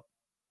throughout.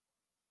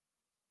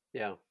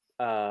 Yeah.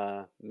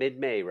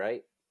 Mid-May,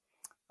 right?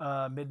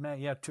 Mid-May,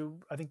 yeah,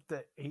 I think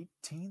the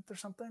 18th or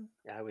something.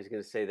 Yeah, I was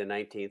going to say the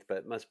 19th, but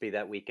it must be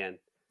that weekend.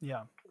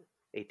 Yeah.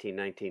 18,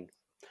 19.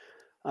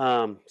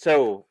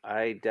 So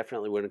I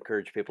definitely would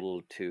encourage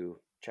people to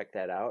check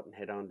that out and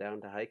head on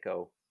down to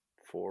Heiko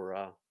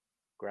for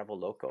Gravel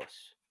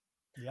Locos.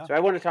 Yeah. So I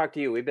want to talk to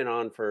you. We've been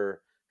on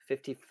for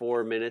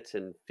 54 minutes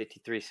and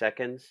 53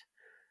 seconds,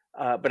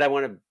 but I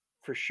want to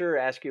for sure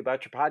ask you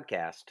about your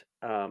podcast.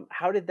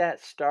 How did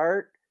that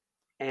start?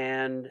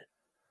 And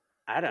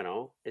I don't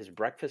know, is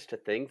breakfast a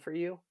thing for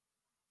you?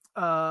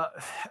 Well,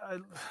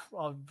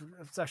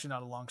 it's actually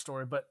not a long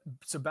story, but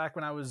so back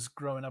when I was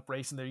growing up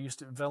racing, there used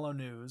to Velo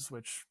News,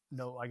 which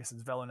I guess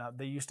it's Velo now.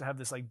 They used to have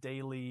this like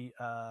daily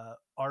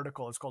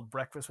article. It's called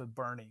Breakfast with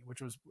Bernie,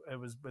 it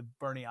was with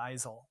Bernie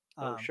Eisel.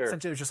 Sure.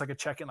 Essentially, it was just like a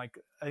check-in. Like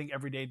I think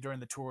every day during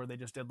the tour, they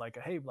just did like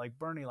hey, like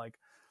Bernie, like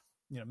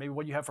maybe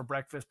what you have for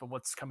breakfast, but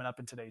what's coming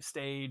up in today's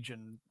stage,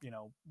 and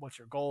what's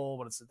your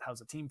goal, how's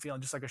the team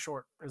feeling? Just like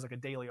there's like a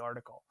daily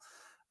article.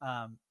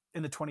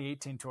 In the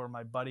 2018 tour,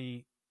 my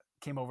buddy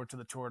came over to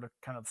the tour to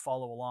kind of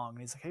follow along, and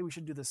he's like, hey, we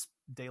should do this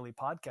daily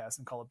podcast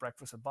and call it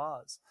Breakfast with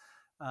Boz.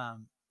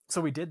 So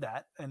we did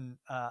that, and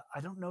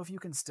I don't know if you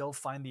can still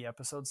find the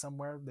episode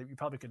somewhere. You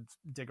probably could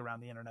dig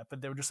around the internet,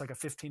 but they were just like a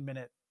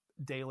 15-minute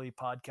daily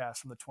podcast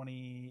from the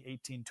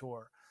 2018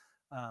 tour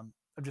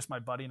of just my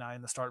buddy and I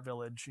in the start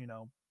village,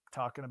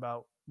 talking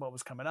about what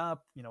was coming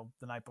up,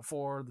 the night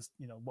before,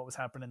 what was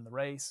happening in the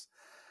race.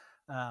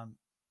 And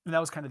that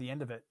was kind of the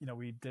end of it.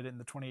 We did it in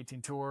the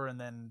 2018 tour, and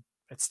then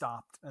it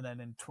stopped. And then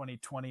in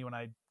 2020, when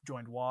I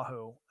joined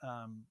Wahoo,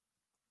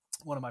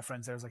 one of my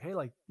friends there was like, hey,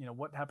 like,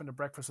 what happened to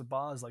Breakfast with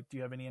Boz? Like, do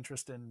you have any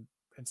interest in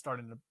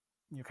starting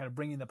to, kind of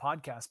bringing the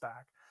podcast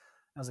back?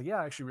 And I was like,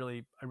 yeah,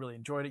 actually I really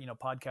enjoyed it.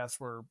 Podcasts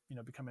were,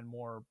 becoming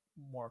more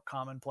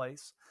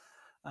commonplace.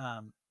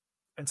 And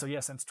so, yeah,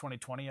 since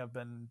 2020, I've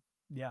been,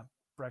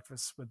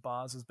 Breakfast with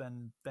Boz has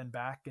been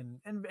back.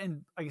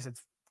 And I guess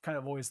it's kind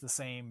of always the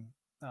same,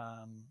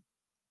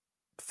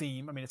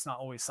 theme. I mean, it's not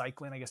always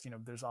cycling. I guess,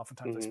 there's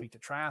oftentimes I speak to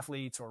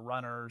triathletes or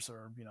runners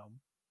or,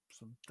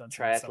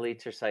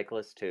 triathletes or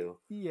cyclists too.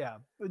 Yeah,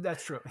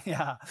 that's true.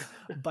 Yeah.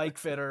 Bike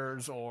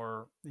fitters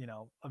or,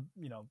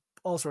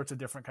 all sorts of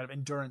different kind of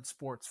endurance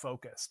sports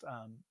focused.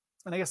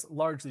 And I guess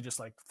largely just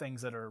like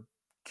things that are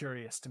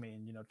curious to me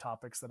and,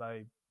 topics that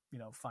I,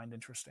 find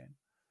interesting.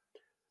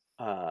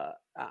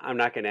 I'm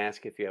not going to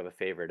ask if you have a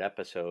favorite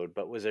episode,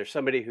 but was there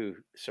somebody who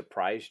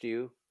surprised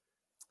you,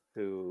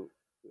 who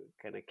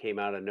kind of came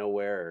out of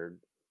nowhere? Or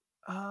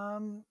I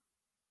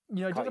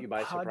did a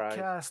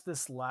podcast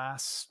this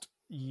last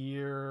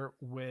year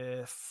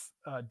with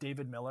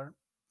David Miller,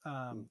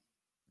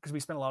 because we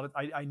spent a lot of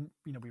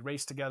we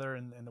raced together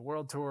in the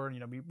World Tour,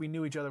 and we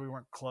knew each other. We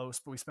weren't close,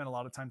 but we spent a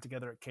lot of time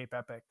together at Cape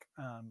Epic,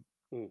 and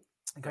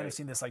kind of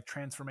seen this like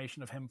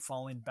transformation of him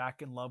falling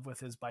back in love with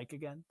his bike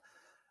again.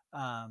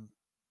 I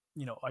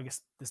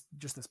guess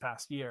this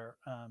past year.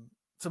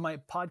 So my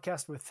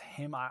podcast with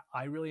him,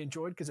 I really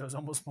enjoyed, because it was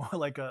almost more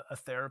like a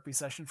therapy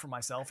session for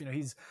myself.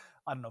 He's,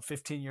 I don't know,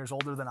 15 years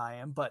older than I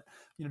am, but,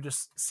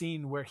 just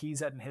seeing where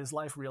he's at in his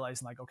life,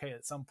 realizing like, okay,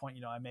 at some point,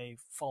 I may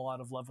fall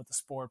out of love with the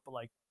sport, but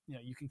like,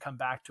 you can come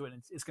back to it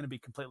and it's going to be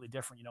completely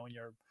different. When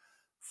you're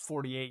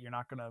 48, you're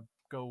not going to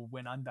go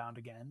win Unbound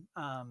again.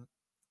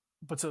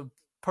 But so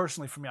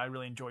personally for me, I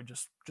really enjoyed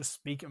just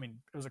speaking. I mean,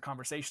 it was a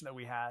conversation that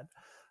we had,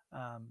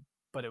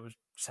 but it was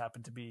just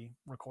happened to be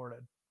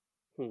recorded.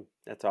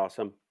 That's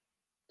awesome.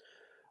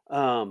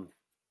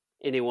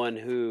 Anyone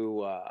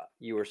who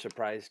you were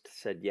surprised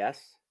said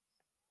yes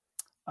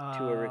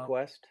to a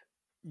request?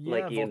 Yeah,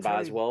 like Ian Valtteri.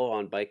 Boswell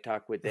on Bike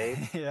Talk with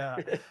Dave. Yeah,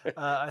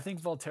 I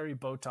think Valtteri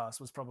Bottas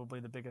was probably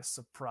the biggest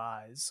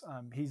surprise.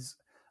 He's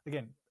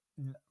again,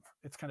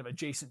 it's kind of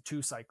adjacent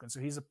to cycling, so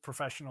he's a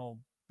professional.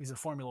 He's a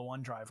Formula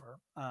One driver.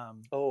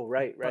 Oh,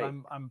 right, But right.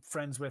 I'm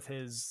friends with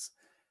his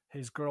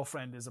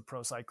girlfriend is a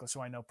pro cyclist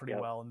who I know pretty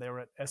Yep. well, and they were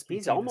at SPT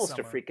He's this almost a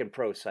summer. freaking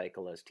pro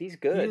cyclist. He's He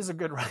good. is a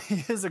good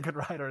he is a good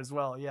rider as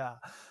well. Yeah.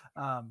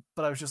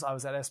 But I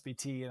was at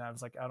SPT and I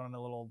was like out on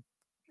a little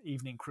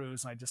evening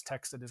cruise and I just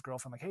texted his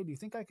girlfriend like, hey, do you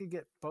think I could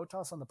get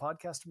Bottas on the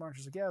podcast tomorrow?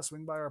 She's like, yeah,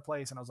 swing by our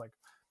place. And I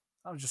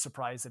was just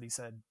surprised that he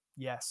said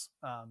yes.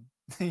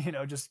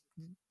 Just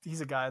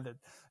he's a guy that,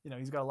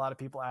 he's got a lot of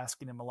people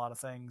asking him a lot of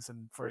things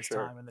and for his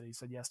time, and that he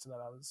said yes to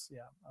that. I was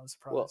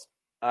surprised. Well,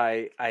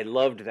 I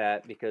loved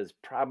that because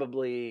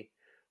probably,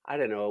 I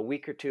don't know, a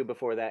week or two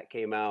before that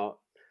came out,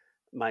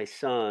 my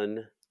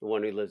son, the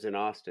one who lives in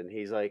Austin,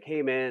 he's like,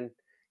 hey man,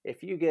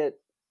 if you get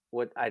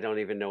what, I don't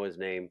even know his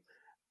name.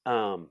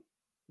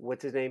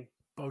 What's his name?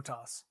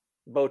 Bottas.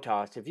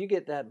 If you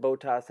get that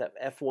Bottas, that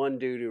F1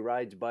 dude who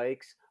rides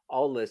bikes,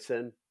 I'll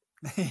listen.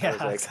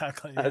 Yeah,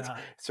 exactly. Yeah.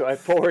 So I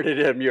forwarded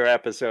him your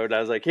episode. I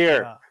was like,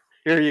 here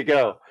you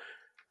go.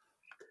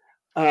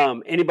 Yeah.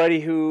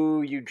 Anybody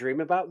who you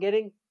dream about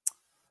getting?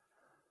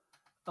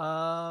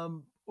 I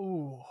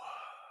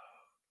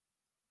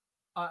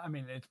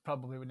mean, it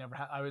probably would never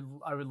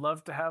happen. I would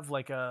love to have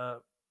like I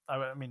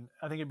think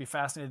it'd be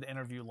fascinating to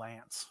interview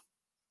Lance.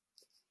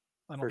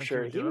 For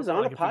sure. He was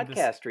on a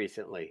podcast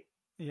recently.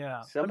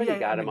 Yeah. Somebody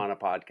got him on a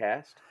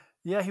podcast.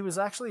 Yeah, he was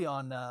actually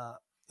on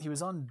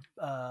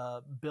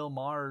Bill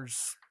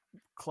Maher's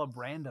Club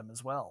Random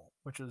as well,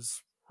 which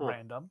is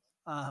random.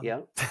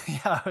 Yeah.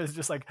 Yeah, I was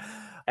just like,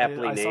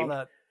 aptly named. Saw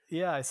that.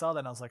 Yeah, I saw that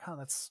and I was like,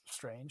 that's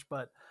strange.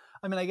 But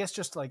I mean, I guess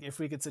just like if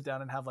we could sit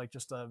down and have like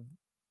just a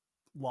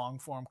long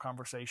form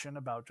conversation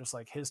about just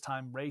like his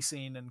time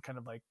racing and kind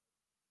of like,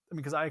 I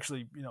mean, because I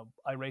actually,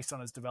 I raced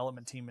on his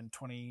development team in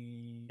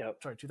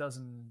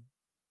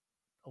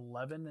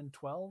 2011 and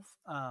 12.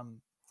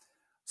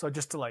 So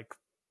just to like,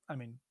 I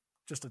mean,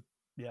 just to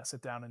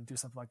sit down and do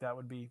something like that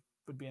would be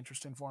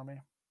interesting for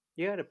me.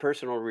 You had a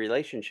personal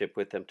relationship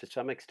with him to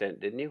some extent,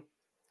 didn't you?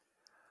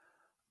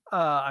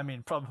 I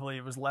mean, probably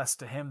it was less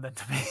to him than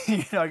to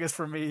me. I guess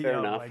for me,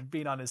 like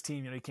being on his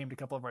team, he came to a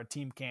couple of our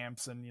team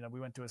camps, and we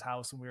went to his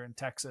house when we were in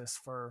Texas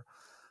for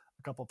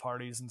a couple of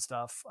parties and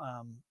stuff.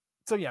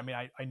 So yeah, I mean,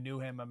 I knew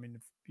him. I mean,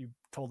 if you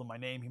told him my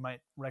name, he might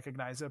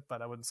recognize it,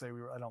 but I wouldn't say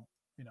I don't.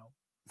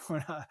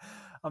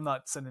 I'm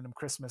not sending him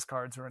Christmas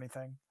cards or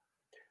anything.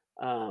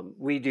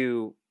 We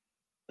do.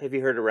 Have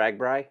you heard of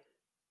Ragbri?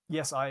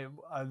 Yes,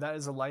 that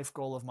is a life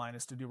goal of mine,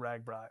 is to do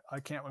Ragbri.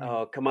 I can't.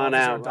 Come on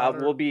out.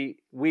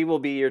 We will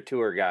be your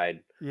tour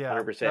guide. Yeah,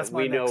 100%.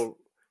 We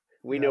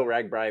know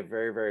Ragbri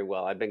very, very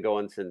well. I've been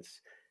going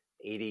since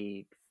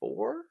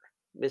 '84.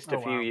 Missed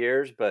a few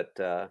years, but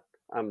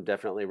I'm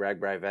definitely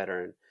Ragbri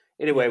veteran.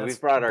 Anyway,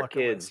 we've brought our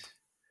kids.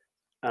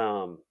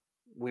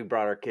 We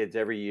brought our kids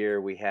every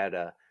year. We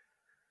had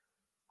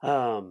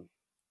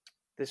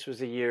this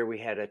was a year we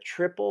had a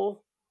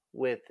triple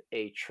with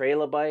a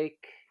trailer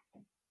bike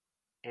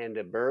and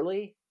a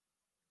Burley,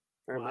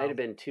 or it might have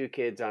been two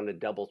kids on a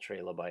double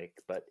trailer bike.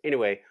 But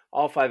anyway,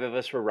 all five of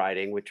us were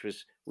riding,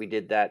 we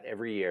did that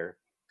every year.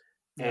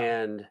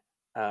 Yeah.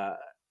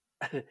 And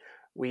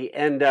we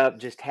end up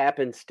just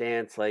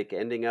happenstance, like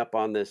ending up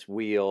on this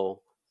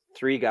wheel,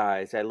 three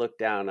guys. I look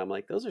down, I'm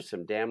like, those are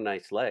some damn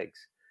nice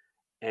legs.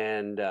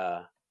 And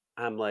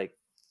I'm like,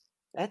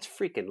 that's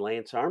freaking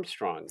Lance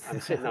Armstrong.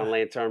 I'm sitting on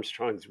Lance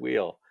Armstrong's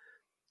wheel.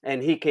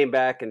 And he came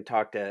back and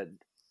talked to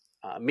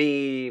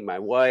me, my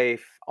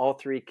wife, all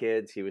three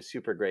kids. He was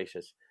super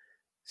gracious.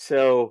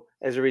 So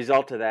as a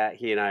result of that,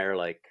 he and I are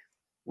like,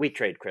 we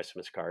trade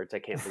Christmas cards. I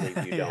can't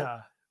believe you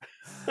don't.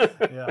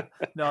 Yeah.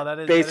 No, that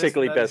is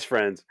basically best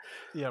friends.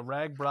 Yeah.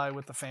 Ragbri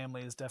with the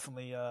family is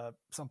definitely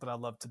something I'd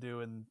love to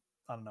do. And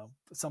I don't know,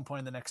 at some point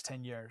in the next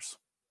 10 years.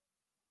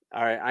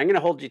 All right. I'm going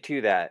to hold you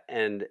to that.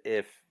 And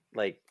if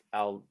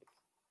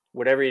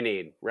whatever you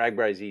need,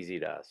 Ragbri's easy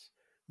to us.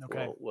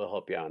 Okay. We'll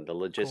help you on. The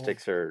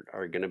logistics are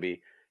going to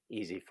be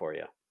easy for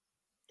you.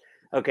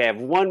 Okay. I have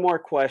one more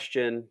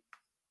question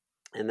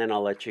and then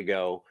I'll let you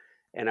go.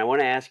 And I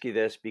want to ask you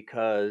this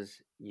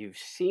because you've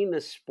seen the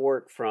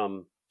sport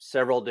from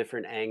several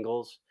different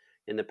angles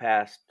in the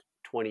past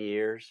 20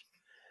 years.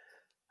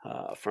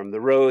 From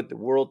the road, the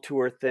world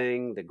tour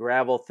thing, the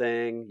gravel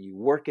thing, you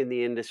work in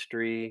the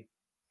industry.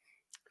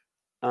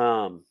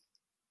 Some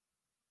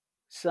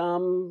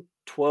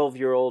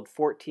 12-year-old,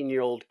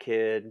 14-year-old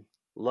kid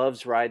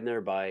loves riding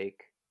their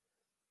bike.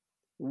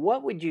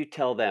 What would you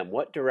tell them?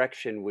 What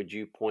direction would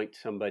you point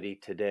somebody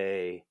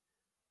today?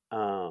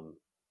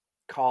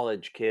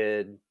 College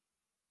kid,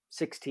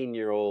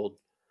 16-year-old,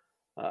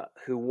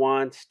 who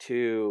wants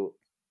to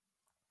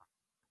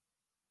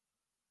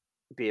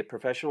be a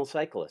professional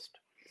cyclist,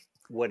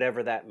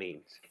 whatever that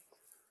means.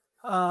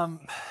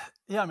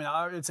 Yeah, I mean,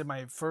 I would say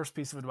my first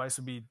piece of advice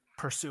would be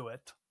pursue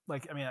it.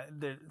 Like, I mean,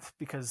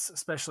 because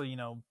especially,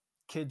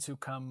 kids who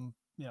come,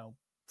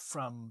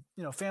 from,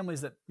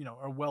 families that,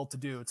 are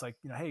well-to-do. It's like,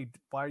 hey,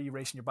 why are you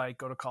racing your bike?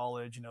 Go to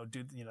college,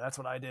 that's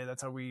what I did.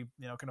 That's how we,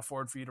 can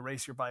afford for you to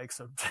race your bike.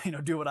 So,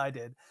 do what I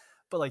did.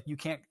 But like, you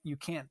can't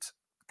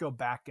go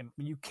back, and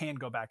you can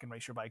go back and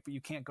race your bike, but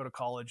you can't go to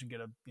college and get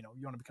you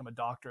want to become a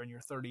doctor and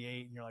you're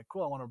 38 and you're like,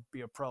 cool, I want to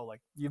be a pro.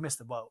 Like, you missed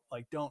the boat.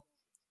 Like, don't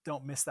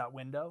miss that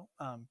window.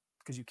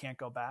 Cause you can't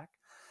go back.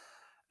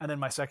 And then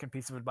my second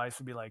piece of advice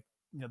would be like,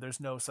 there's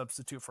no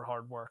substitute for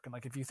hard work. And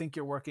like, if you think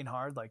you're working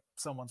hard, like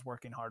someone's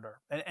working harder.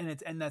 And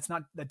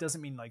that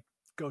doesn't mean like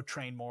go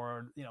train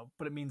more,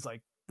 but it means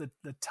like the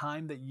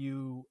time that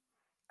you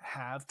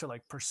have to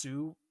like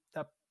pursue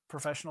that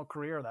professional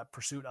career or that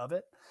pursuit of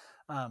it,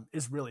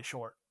 is really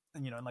short.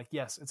 And, and like,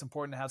 yes, it's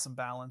important to have some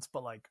balance,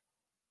 but like,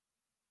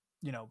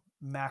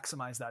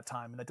 maximize that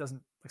time. And that doesn't,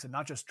 like I said,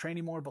 not just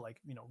training more, but like,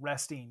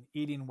 resting,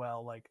 eating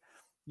well, like,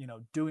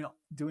 doing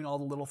all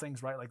the little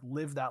things right, like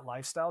live that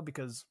lifestyle,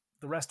 because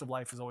the rest of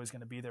life is always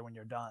going to be there when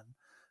you're done.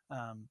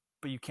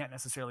 But you can't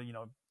necessarily,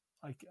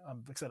 like I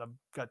said, I've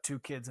got 2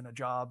 kids and a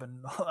job,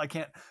 and I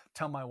can't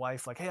tell my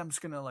wife like, hey, I'm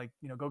just going to like,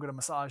 go get a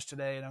massage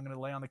today, and I'm going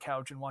to lay on the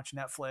couch and watch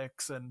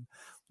Netflix, and,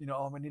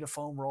 I need a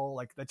foam roll.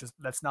 Like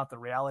that's not the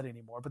reality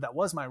anymore. But that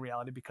was my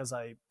reality because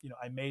I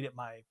made it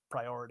my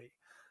priority.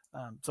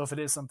 So if it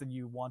is something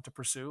you want to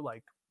pursue,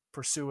 like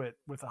pursue it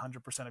with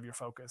 100% of your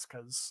focus,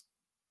 because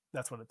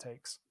that's what it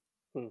takes.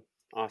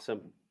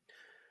 Awesome.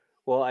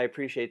 Well, I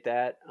appreciate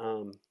that.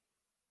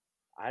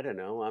 I don't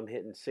know. I'm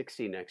hitting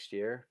 60 next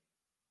year.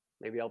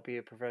 Maybe I'll be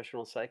a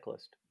professional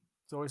cyclist.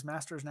 It's always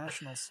Masters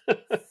Nationals.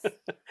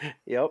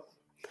 Yep.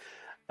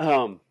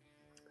 All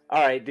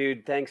right,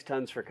 dude. Thanks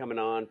tons for coming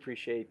on.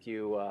 Appreciate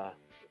you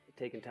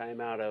taking time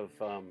out of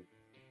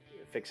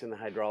fixing the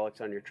hydraulics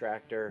on your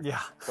tractor.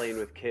 Yeah. Playing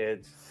with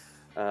kids,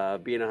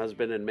 being a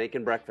husband, and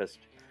making breakfast.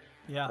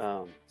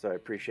 Yeah. So I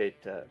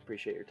appreciate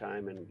your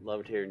time and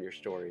loved hearing your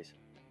stories.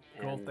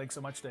 Cool. Thanks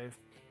so much, Dave.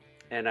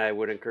 And I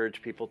would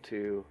encourage people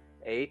to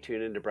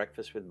tune into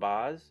Breakfast with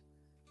Boz,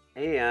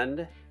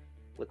 and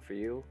look for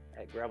you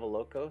at Gravel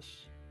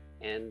Locos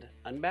and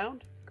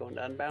Unbound. Going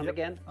to Unbound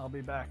again? I'll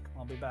be back.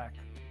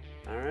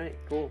 All right,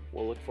 cool.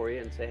 We'll look for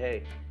you and say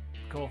hey.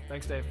 Cool.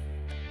 Thanks, Dave.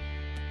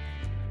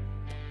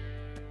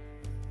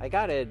 I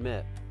gotta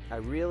admit, I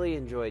really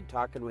enjoyed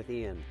talking with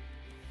Ian.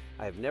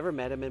 I've never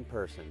met him in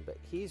person, but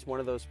he's one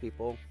of those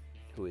people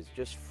who is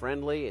just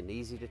friendly and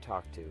easy to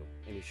talk to,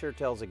 and he sure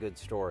tells a good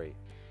story.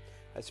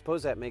 I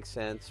suppose that makes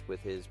sense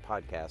with his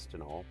podcast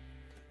and all,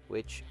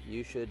 which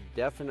you should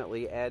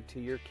definitely add to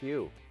your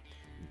queue.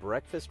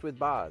 Breakfast with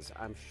Boz.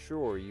 I'm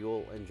sure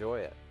you'll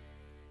enjoy it.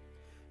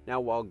 Now,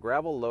 while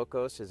Gravel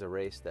Locos is a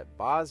race that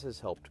Boz has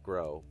helped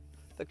grow,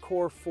 the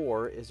Core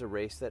 4 is a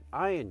race that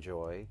I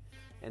enjoy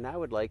and I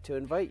would like to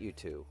invite you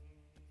to.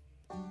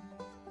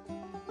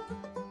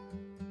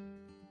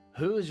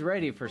 Who's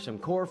ready for some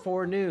Core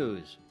 4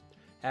 news?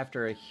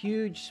 After a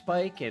huge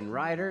spike in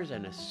riders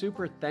and a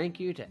super thank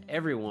you to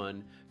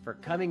everyone for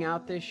coming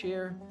out this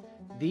year,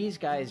 these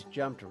guys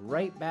jumped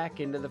right back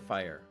into the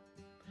fire.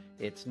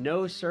 It's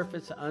no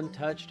surface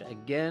untouched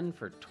again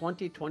for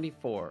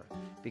 2024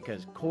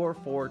 because Core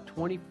 4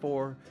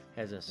 24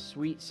 has a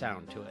sweet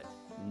sound to it,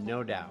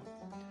 no doubt.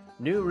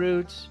 New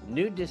routes,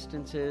 new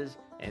distances,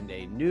 and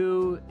a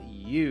new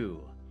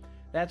you.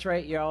 That's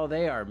right, y'all,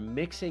 they are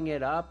mixing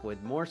it up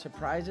with more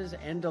surprises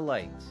and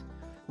delights.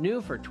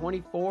 New for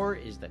 24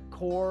 is the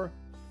Core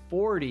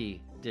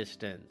 40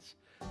 distance.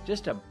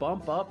 Just a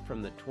bump up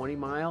from the 20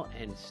 mile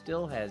and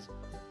still has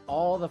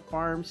all the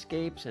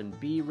farmscapes and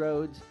B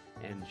roads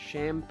and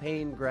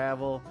champagne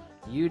gravel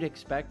you'd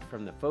expect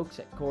from the folks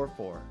at Core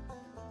 4,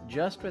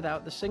 just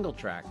without the single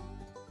track.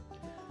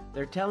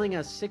 They're telling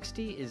us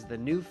 60 is the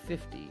new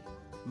 50,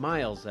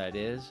 miles that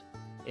is.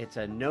 It's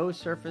a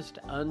no-surfaced,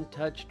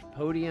 untouched,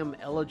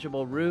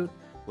 podium-eligible route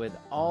with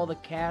all the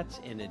cats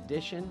in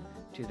addition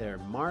to their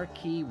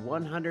marquee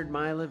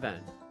 100-mile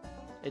event.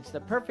 It's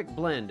the perfect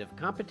blend of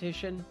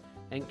competition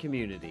and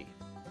community.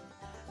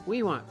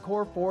 We want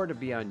Core 4 to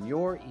be on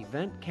your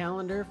event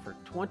calendar for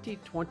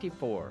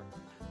 2024.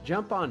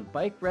 Jump on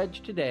Bike Reg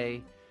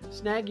today,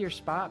 snag your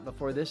spot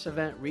before this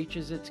event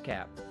reaches its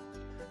cap.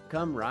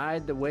 Come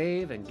ride the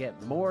wave and get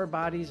more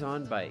bodies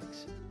on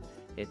bikes.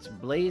 It's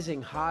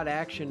blazing hot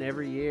action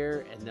every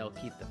year, and they'll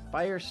keep the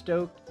fire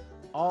stoked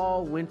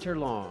all winter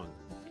long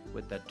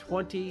with the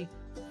 20,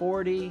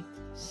 40,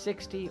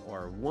 60,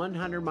 or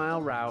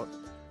 100-mile route.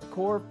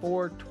 Core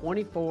 4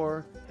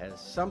 24 has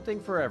something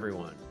for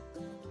everyone.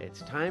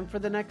 It's time for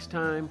the next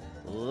time.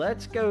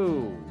 Let's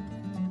go!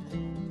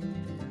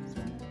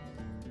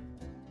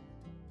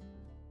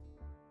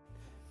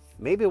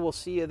 Maybe we'll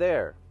see you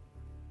there.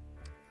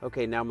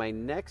 Okay, now my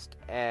next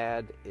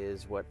ad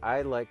is what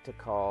I like to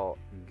call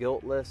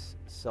guiltless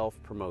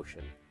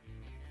self-promotion.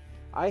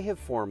 I have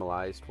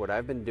formalized what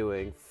I've been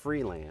doing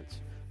freelance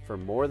for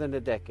more than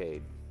a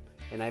decade,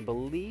 and I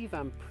believe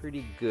I'm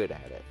pretty good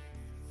at it.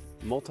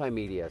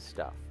 Multimedia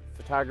stuff,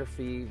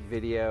 photography,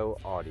 video,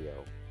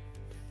 audio.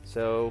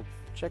 So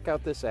check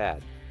out this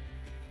ad.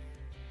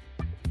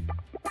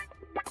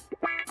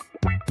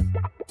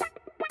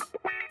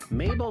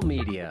 Mabel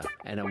Media,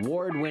 an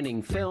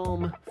award-winning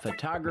film,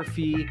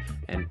 photography,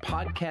 and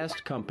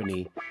podcast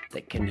company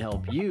that can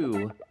help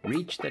you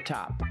reach the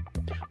top.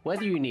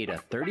 Whether you need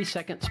a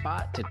 30-second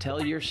spot to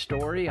tell your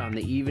story on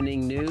the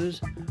evening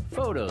news,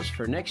 photos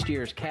for next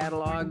year's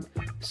catalog,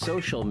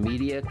 social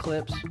media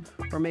clips,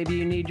 or maybe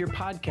you need your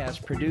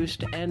podcast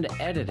produced and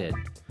edited,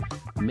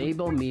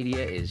 Mabel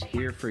Media is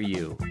here for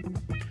you.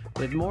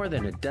 With more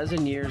than a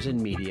dozen years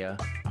in media,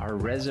 our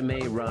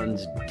resume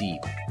runs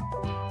deep.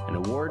 An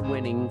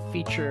award-winning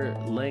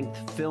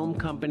feature-length film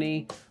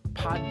company,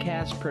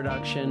 podcast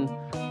production,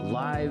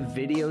 live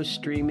video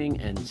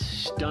streaming, and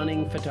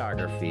stunning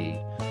photography.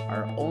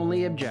 Our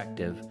only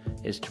objective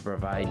is to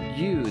provide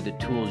you the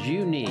tools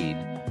you need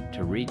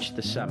to reach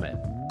the summit.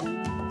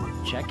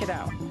 Check it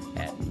out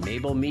at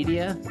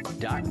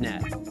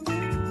mabelmedia.net.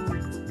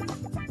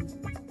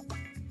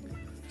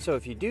 So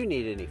if you do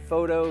need any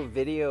photo,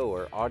 video,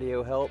 or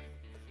audio help,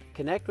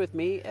 connect with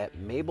me at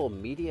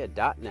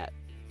mabelmedia.net,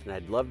 and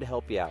I'd love to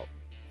help you out.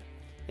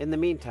 In the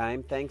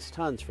meantime, thanks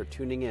tons for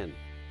tuning in.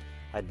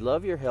 I'd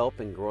love your help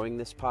in growing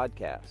this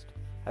podcast.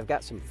 I've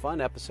got some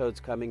fun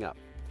episodes coming up,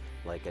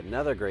 like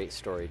another great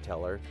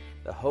storyteller,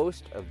 the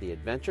host of the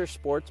Adventure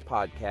Sports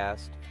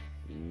podcast,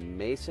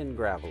 Mason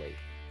Gravely.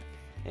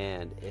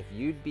 And if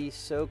you'd be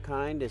so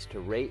kind as to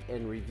rate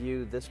and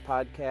review this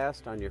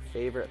podcast on your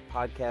favorite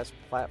podcast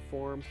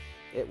platform,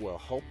 it will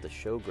help the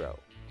show grow.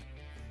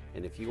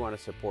 And if you want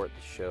to support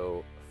the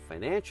show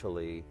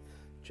financially,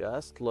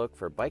 just look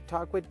for Bike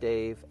Talk with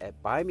Dave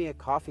at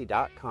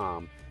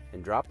buymeacoffee.com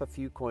and drop a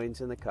few coins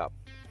in the cup.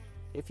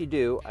 If you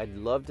do, I'd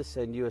love to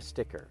send you a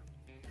sticker.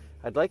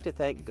 I'd like to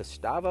thank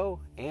Gustavo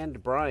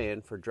and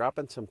Brian for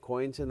dropping some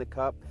coins in the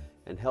cup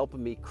and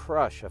helping me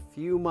crush a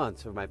few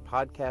months of my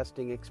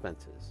podcasting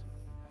expenses.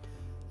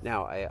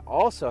 Now, I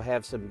also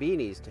have some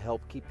beanies to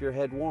help keep your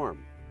head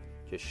warm.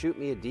 Just shoot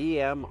me a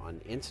DM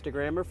on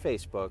Instagram or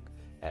Facebook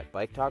at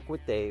Bike Talk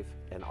with Dave,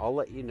 and I'll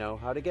let you know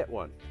how to get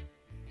one.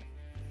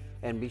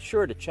 And be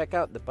sure to check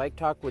out the Bike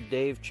Talk with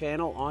Dave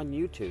channel on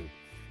YouTube,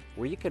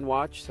 where you can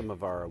watch some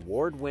of our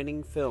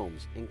award-winning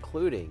films,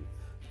 including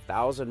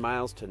 1,000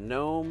 Miles to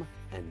Nome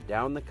and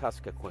Down the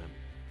Kuskokwim.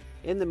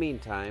 In the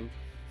meantime,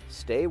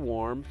 stay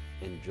warm,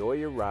 enjoy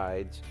your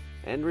rides,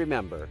 and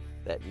remember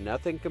that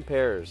nothing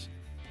compares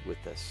with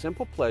the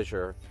simple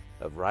pleasure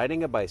of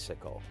riding a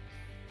bicycle,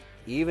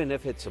 even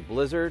if it's a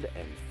blizzard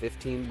and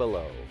 15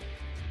 below.